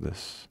to solve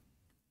this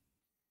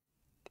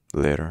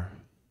later.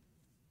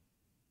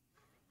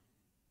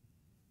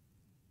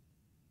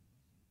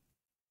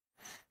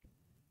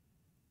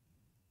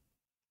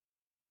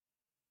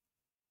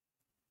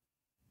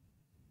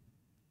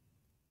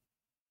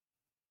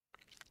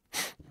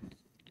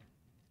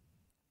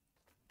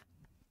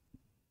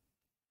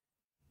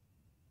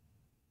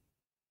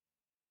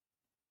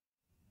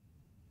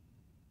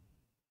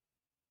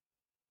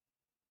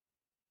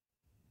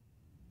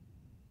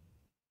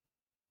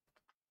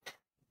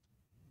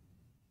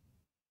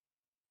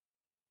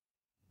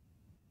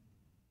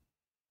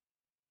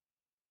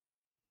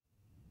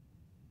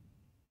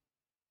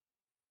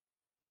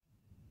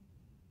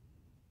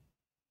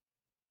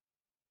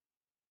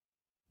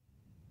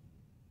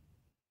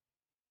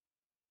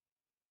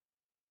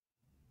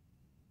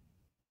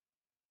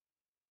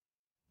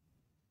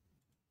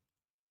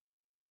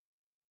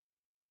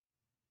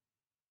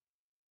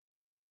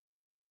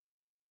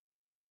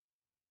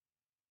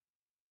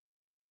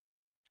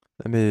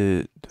 Let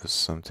me do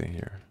something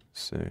here.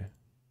 See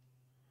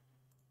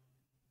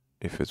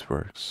if it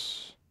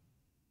works.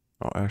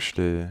 Oh,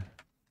 actually,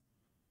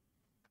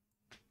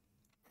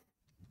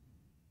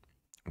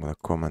 I'm gonna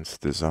comment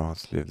this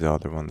out, leave the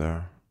other one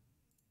there.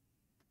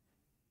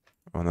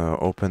 I'm gonna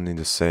open in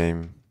the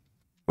same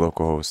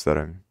localhost that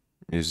I'm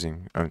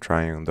using. I'm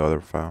trying on the other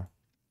file.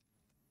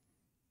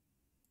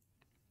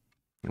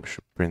 We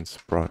should print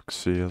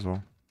proxy as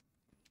well.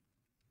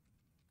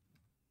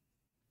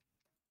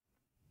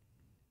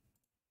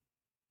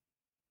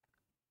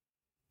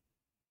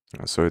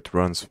 So it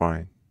runs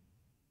fine.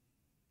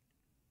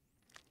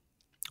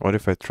 What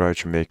if I try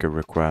to make a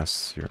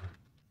request here?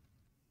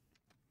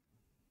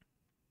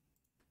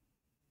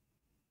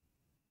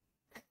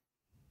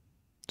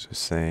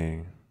 Just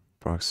saying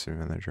proxy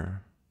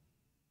manager.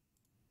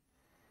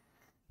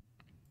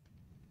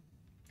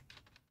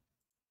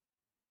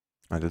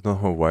 I don't know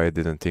why I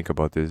didn't think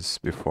about this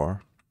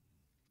before.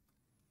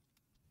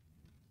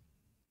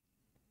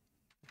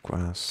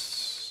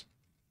 Requests.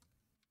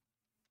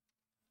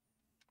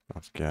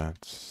 Not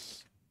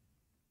get.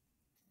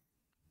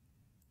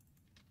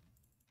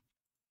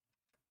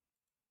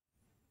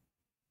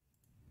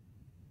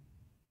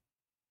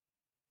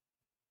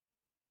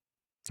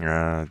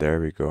 Ah,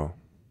 there we go.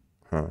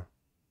 Huh.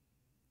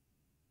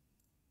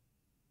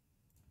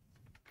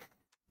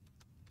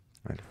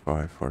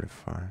 95,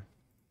 45.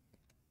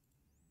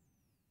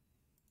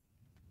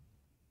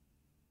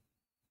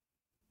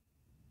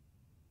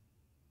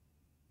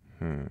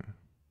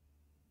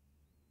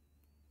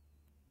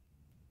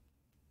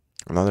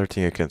 Another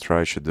thing I can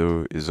try to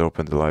do is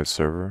open the live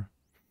server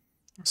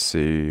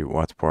see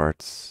what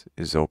part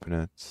is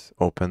opened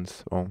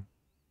on.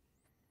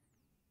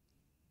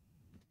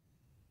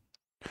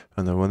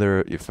 And I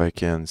wonder if I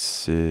can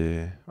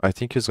see. I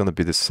think it's gonna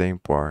be the same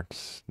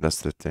part.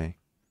 That's the thing.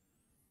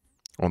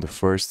 On the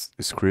first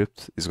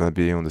script, it's gonna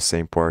be on the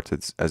same part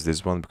as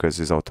this one because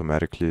it's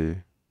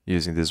automatically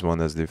using this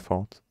one as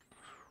default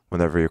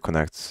whenever you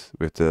connect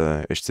with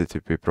the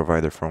HTTP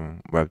provider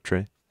from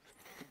Web3.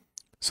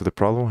 So the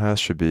problem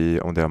has to be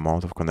on the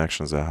amount of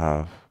connections I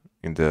have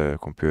in the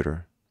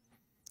computer.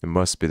 It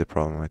must be the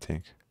problem, I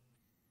think.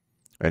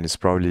 And it's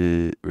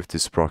probably with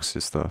this proxy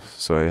stuff.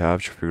 So I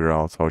have to figure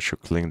out how to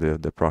clean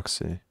the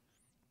proxy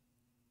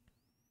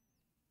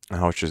and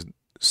how to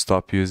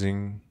stop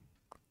using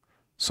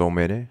so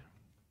many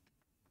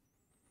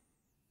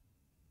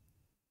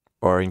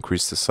or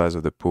increase the size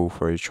of the pool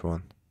for each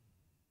one.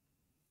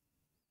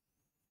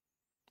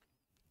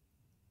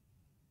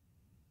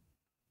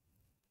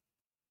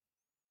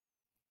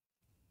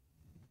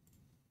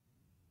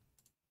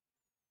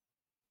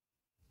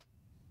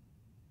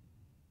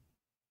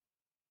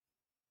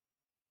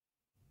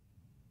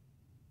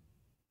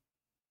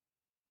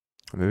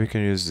 Maybe we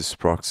can use this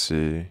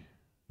proxy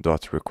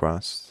dot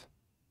request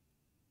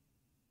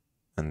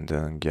and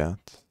then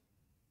get.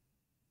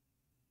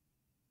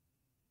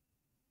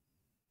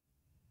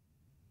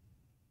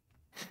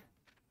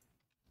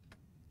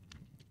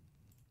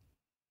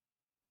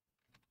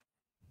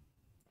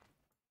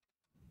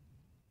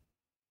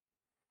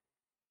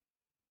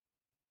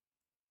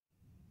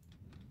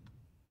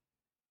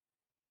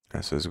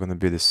 Yeah, so it's gonna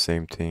be the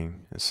same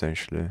thing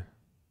essentially.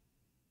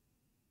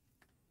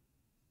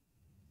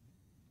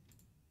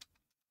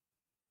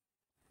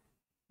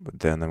 But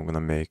then I'm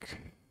gonna make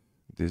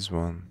this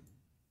one.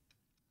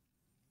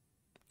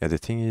 Yeah, the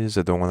thing is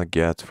I don't wanna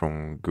get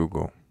from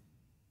Google.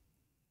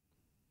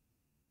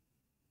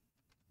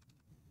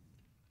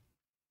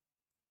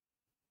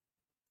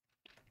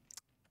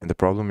 And the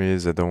problem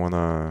is I don't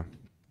wanna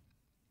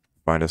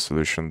find a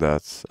solution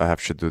that I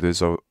have to do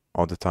this all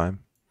the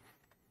time.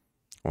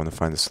 I wanna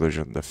find a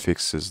solution that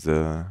fixes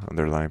the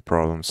underlying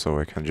problem so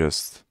I can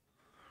just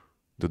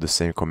do the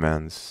same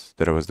commands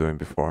that I was doing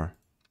before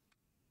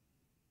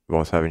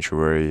without having to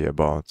worry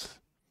about.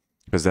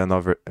 Because then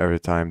every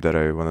time that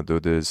I want to do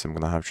this, I'm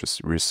gonna have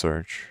to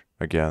research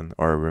again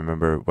or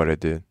remember what I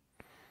did.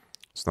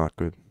 It's not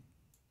good.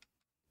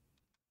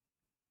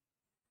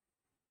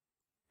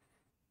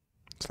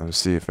 So let's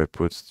see if I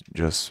put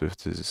just with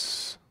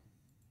this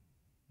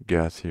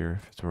get here,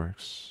 if it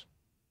works.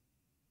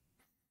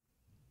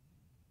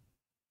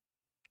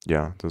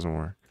 Yeah, it doesn't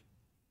work.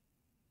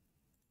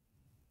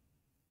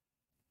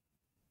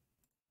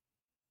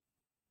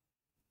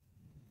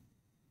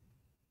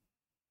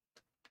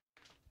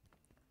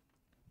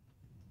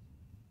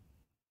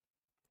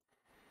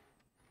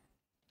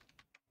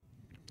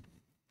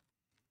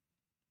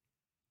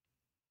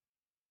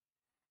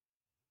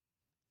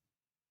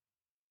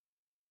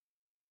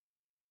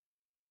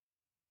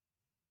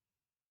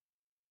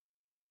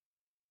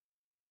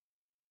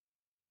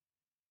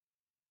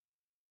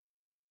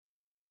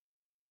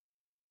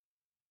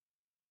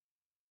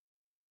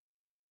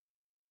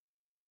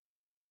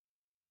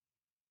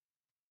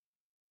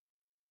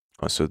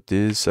 So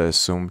this, I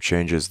assume,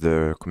 changes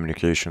the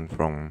communication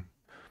from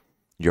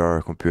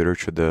your computer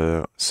to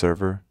the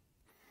server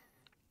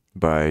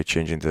by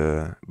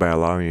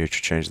allowing you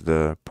to change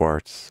the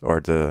ports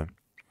or the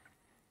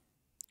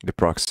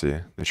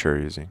proxy that you're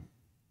using.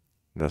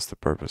 That's the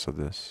purpose of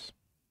this.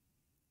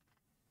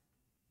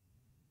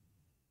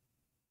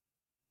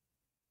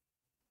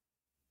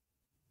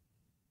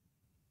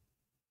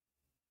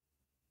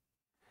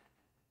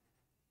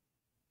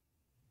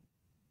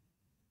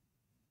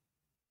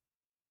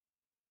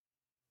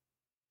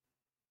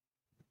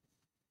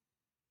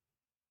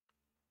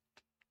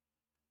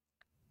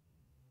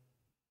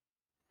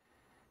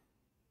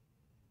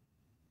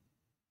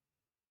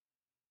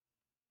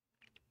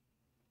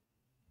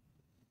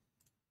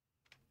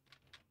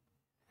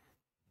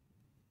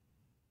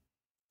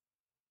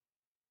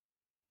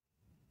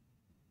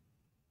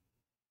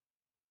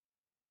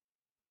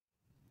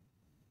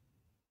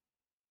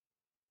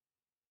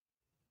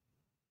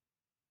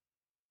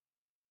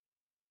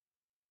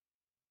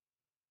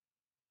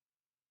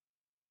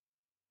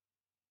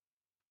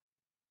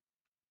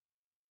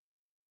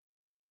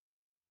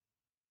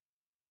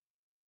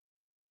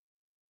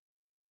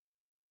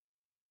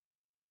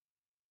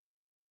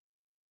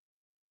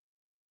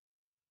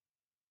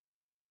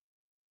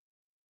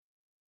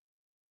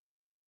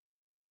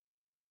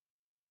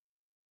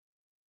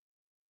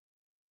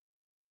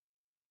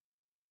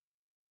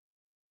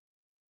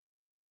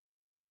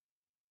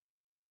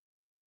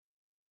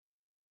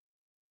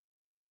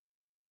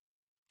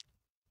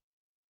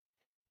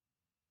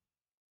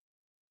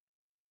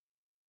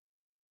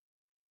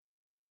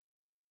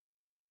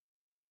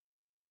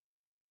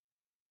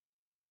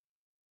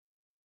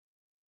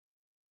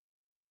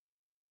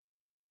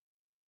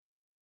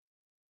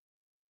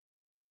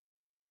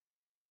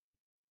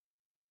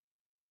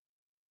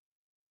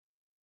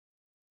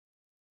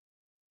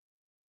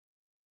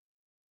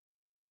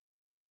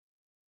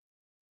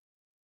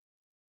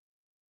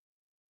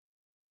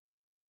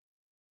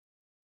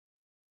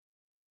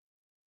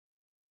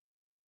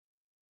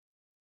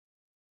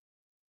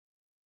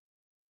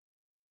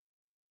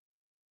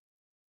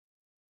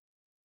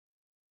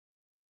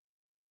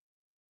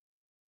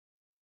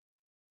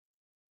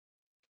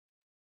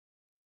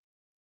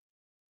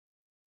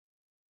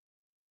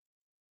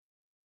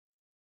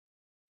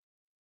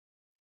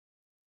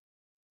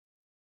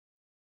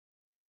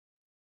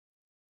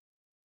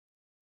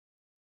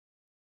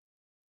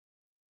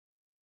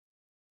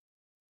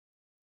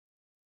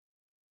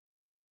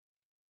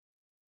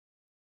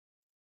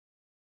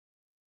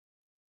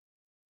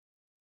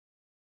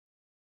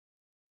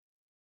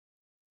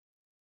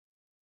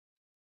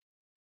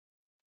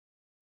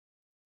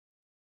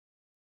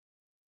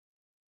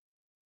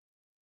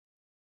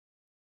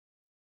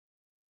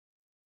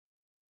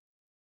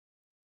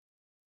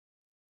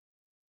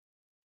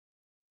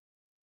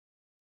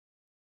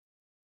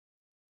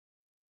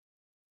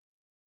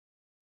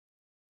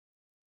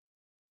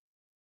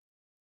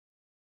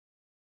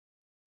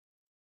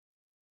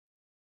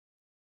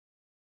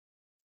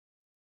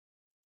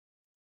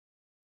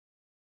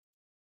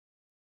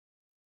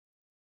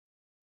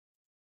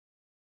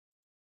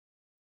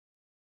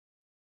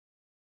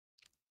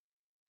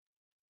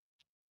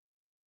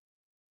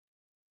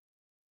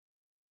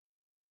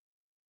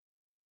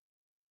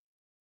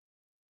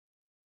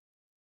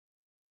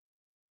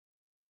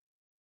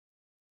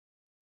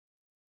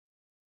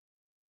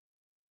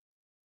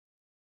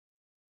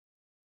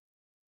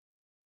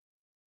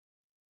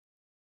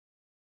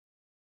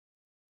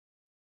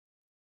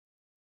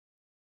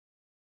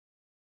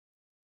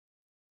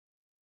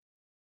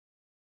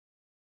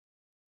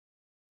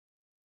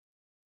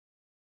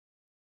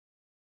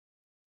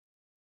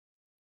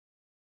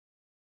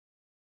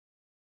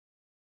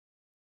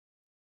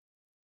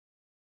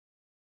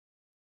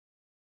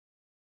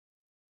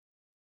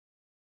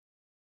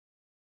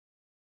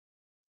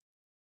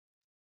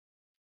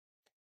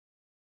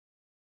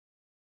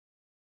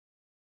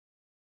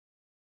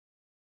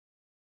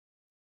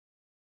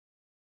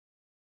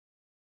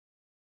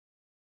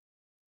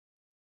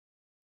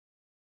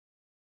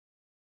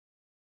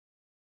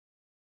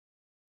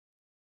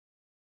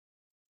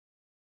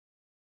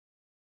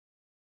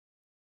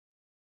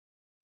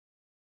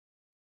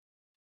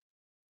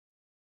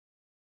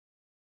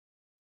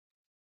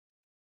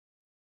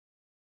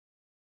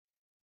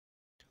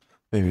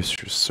 Maybe we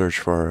should search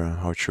for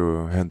how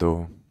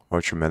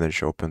to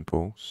manage open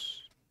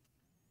pools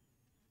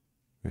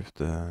with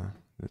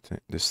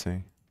this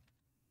thing.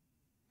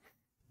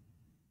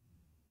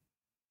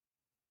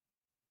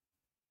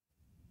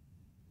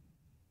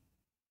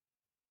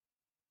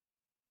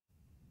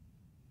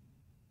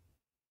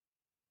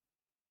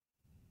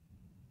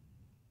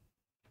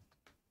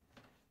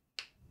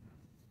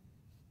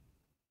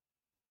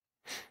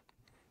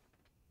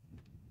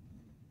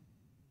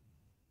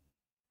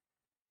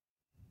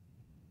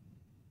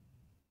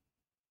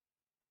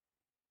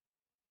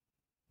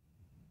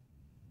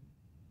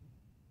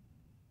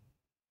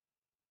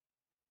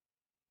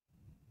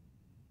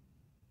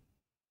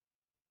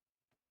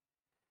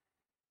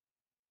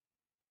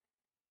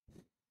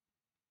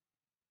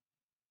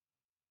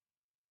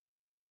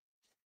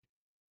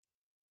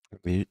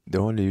 The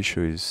only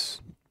issue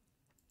is,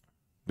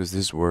 does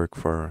this work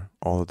for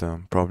all of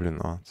them? Probably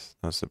not.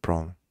 That's the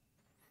problem.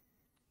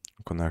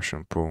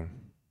 Connection pool.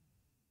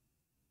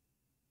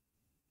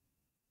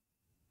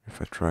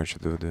 If I try to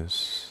do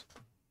this.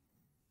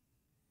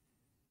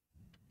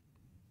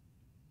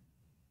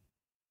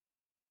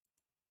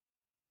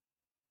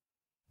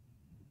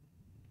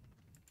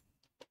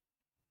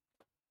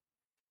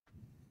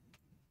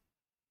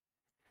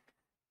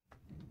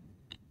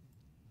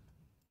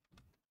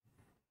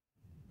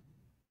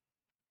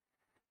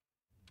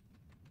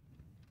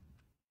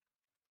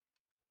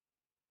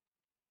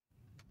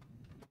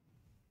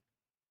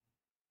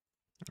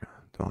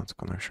 Don't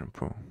connection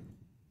pool.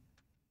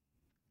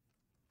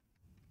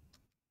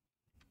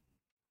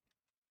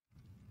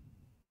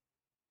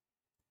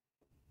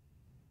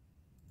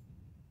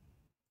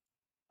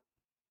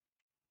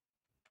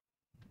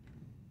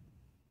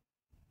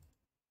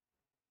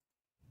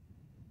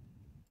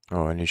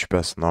 Oh, I need to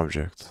pass an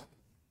object.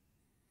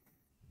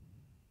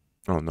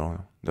 Oh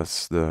no,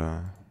 that's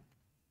the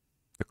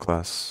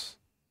class,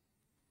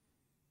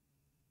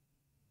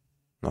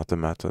 not the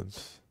method.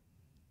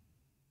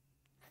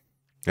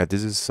 Yeah,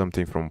 this is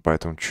something from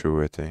Python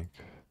 2, I think.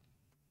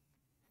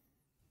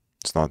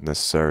 It's not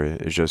necessary.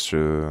 It's just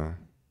to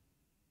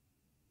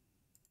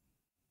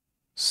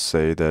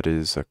say that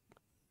is a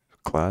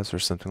class or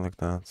something like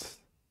that.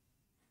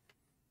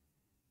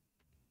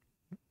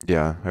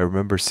 Yeah, I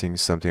remember seeing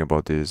something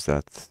about this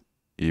that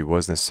it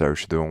was necessary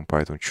to do on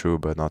Python 2,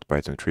 but not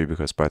Python 3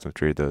 because Python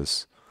 3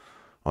 does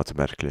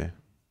automatically.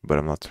 But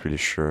I'm not really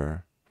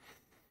sure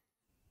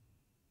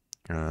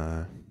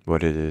uh,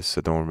 what it is.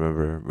 I don't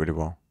remember really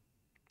well.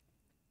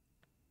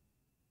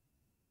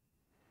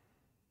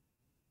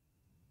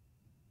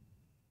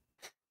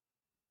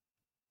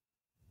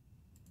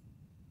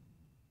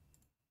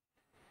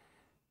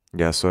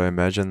 Yeah, so I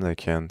imagine I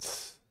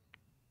can't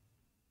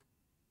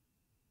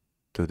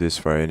do this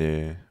for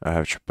any. I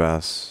have to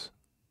pass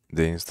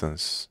the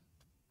instance.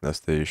 That's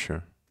the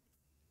issue.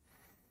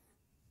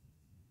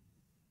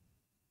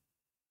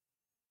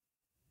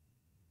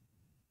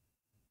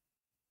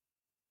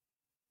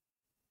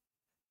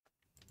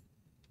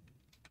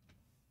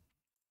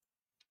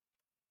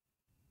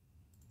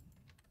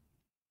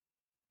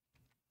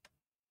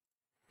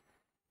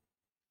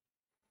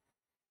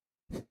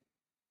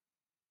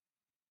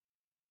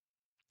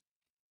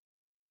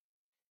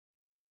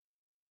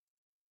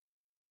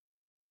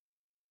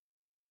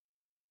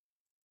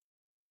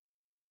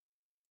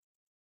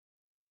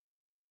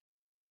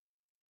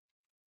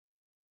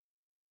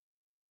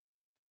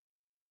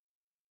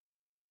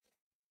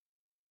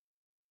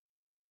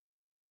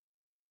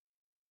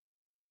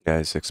 Yeah,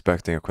 it's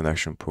expecting a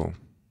connection pool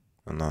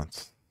or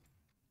not.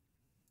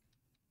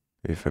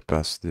 If I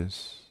pass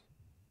this,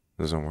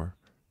 doesn't work.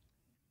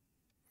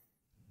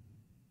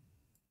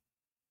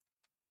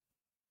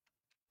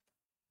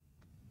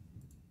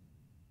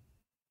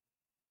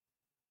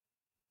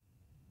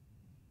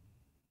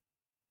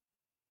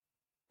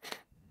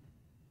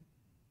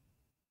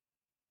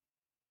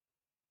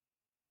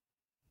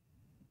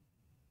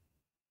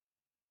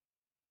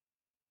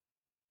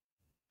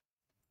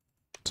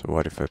 So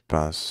what if I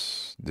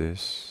pass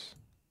this?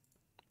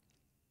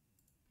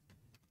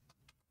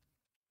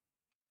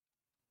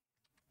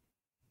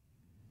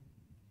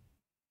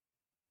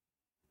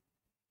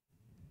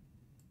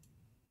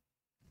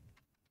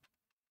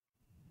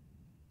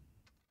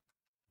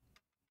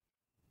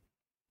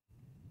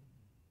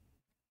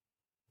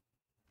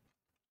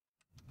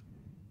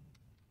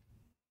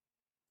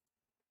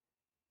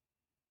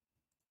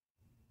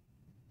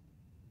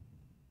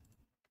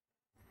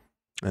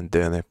 And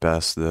then I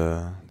pass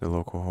the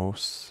local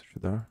host to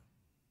there.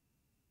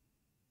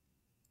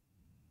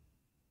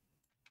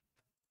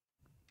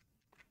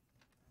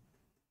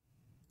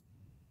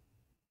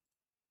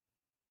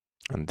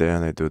 And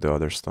then I do the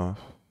other stuff.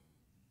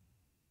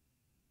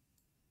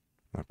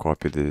 I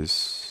copy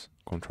this,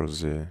 Control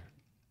Z. And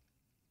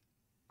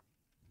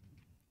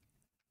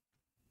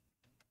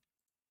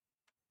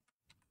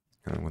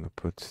I'm gonna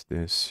put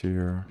this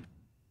here.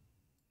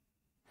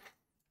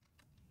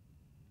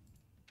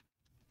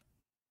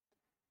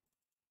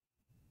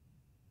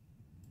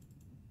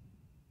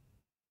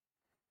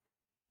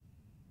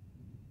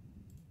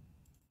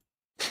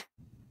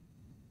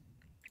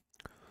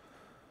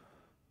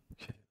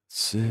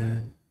 see.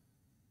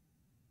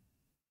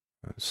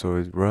 So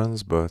it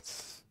runs,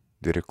 but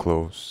did it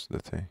close the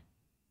thing?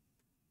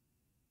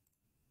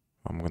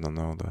 I'm gonna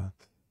know that.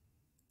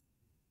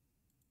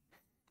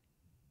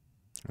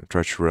 I'll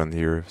try to run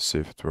here, see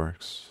if it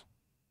works.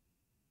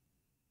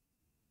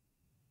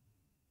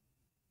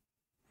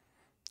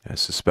 I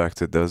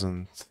suspect it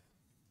doesn't.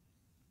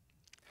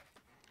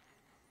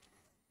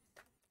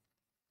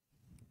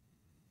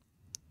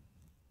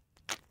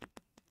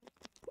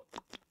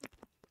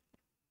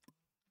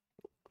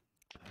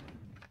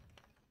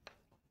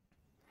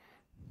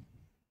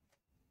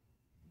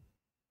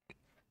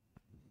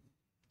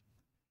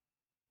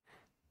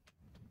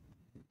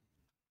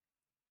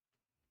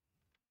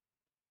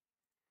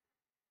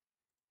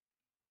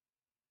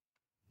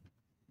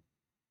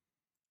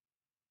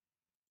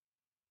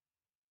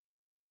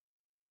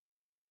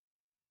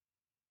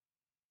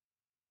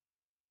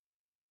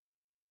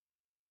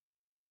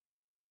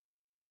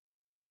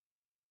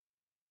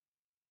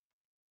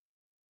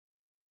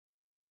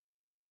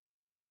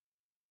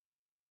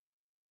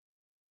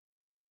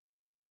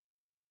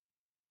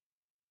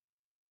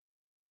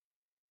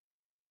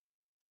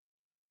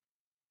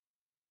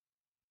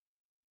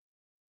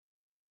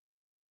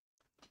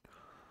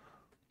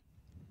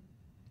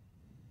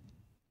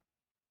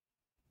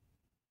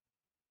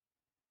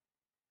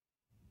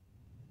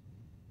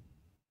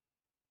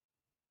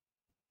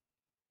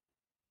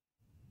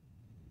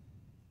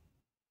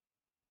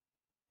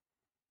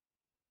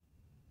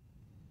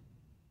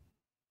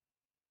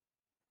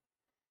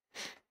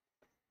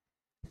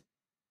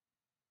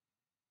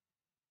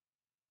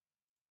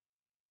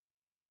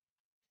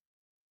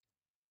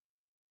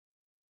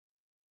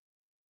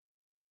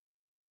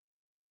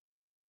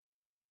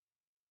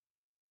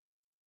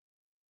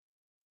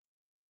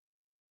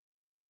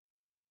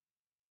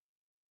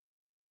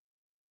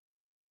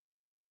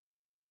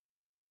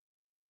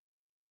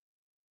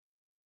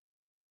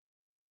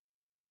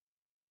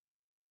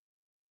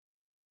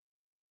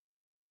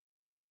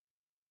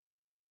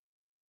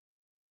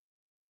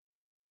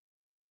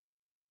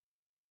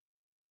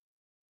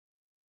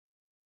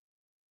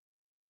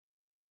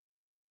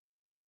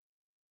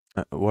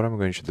 What I'm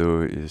going to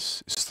do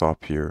is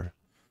stop here,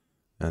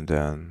 and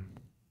then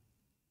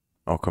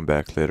I'll come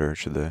back later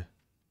today.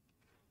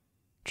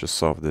 Just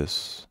solve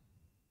this.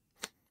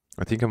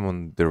 I think I'm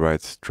on the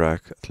right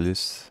track, at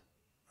least.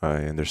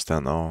 I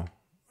understand now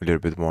a little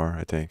bit more,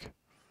 I think.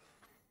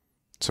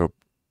 So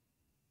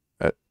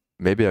uh,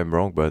 maybe I'm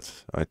wrong,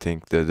 but I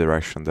think the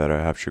direction that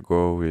I have to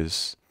go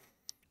is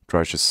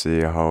try to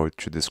see how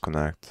to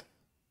disconnect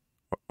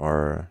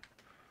or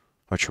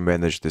how to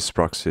manage these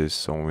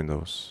proxies on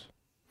Windows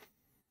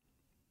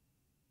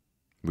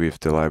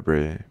with the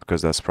library,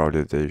 because that's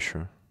probably the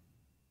issue.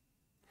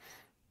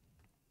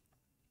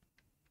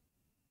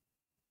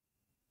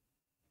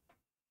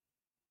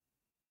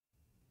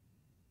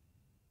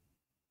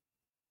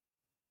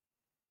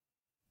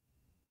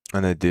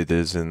 And I did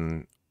this,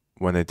 and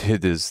when I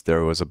did this,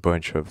 there was a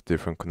bunch of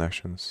different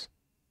connections.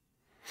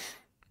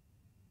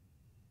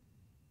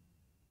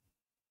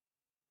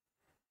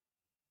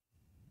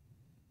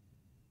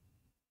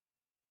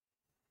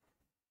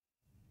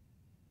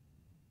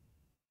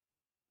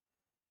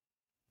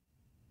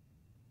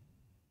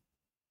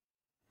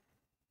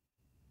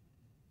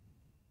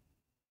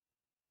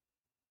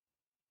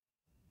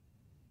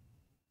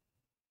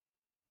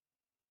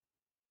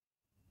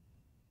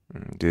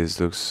 This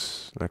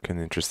looks like an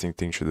interesting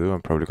thing to do.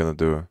 I'm probably gonna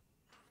do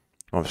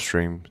off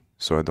stream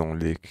so I don't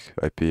leak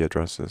IP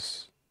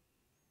addresses.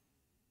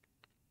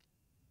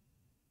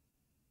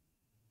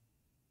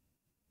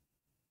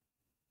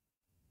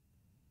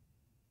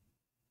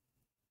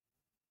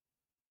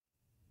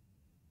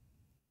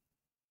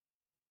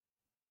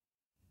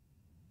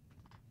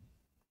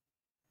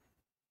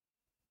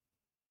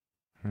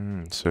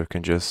 So I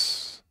can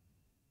just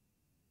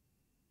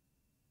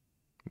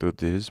do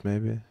this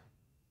maybe.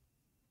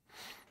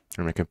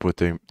 And I can put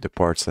the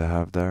parts I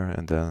have there,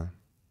 and then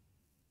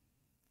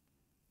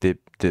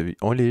the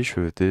only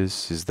issue with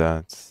this is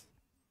that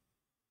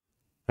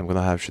I'm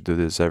gonna have to do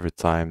this every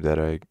time that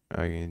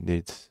I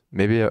need.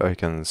 Maybe I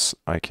can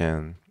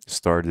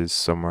start this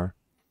somewhere,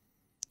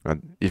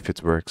 and if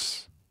it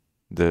works,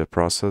 the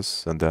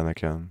process, and then I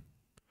can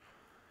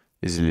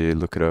easily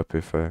look it up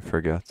if I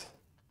forget.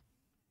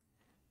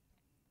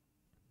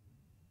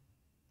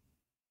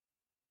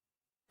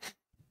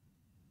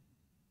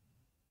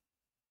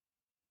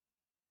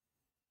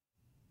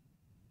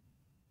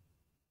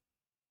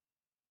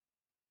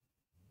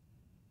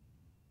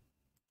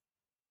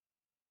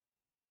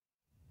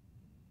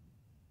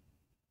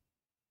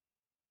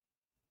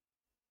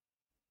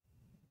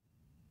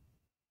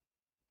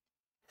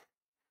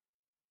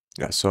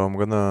 Yeah, so I'm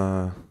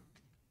gonna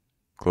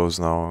close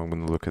now. I'm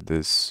gonna look at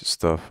this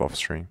stuff off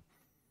stream,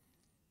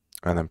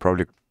 and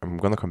I'm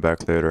gonna come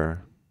back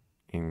later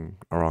in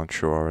around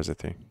 2 hours, I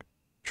think,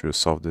 to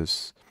solve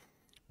this,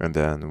 and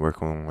then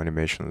work on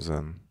animations.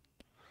 And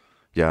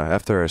yeah,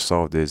 after I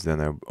solve this, then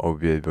I'll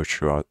be able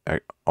to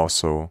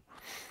also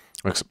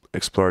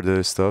explore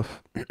this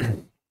stuff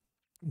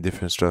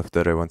different stuff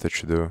that I wanted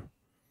to do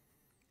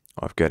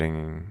of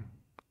getting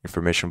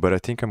information, but I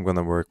think I'm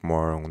gonna work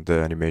more on the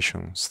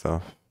animation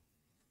stuff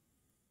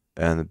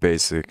and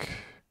basic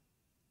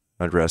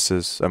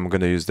addresses. I'm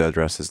gonna use the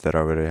addresses that I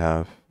already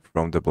have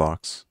from the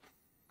blocks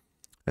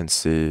and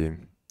see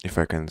if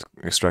I can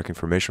extract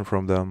information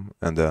from them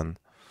and then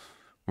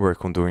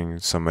work on doing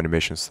some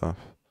animation stuff.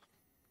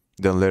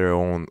 Then later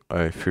on,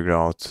 I figure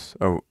out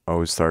I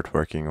will start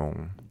working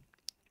on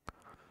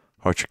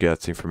how to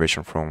get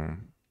information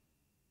from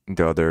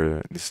the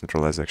other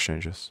decentralized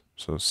exchanges.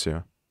 So see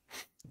ya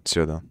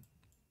then.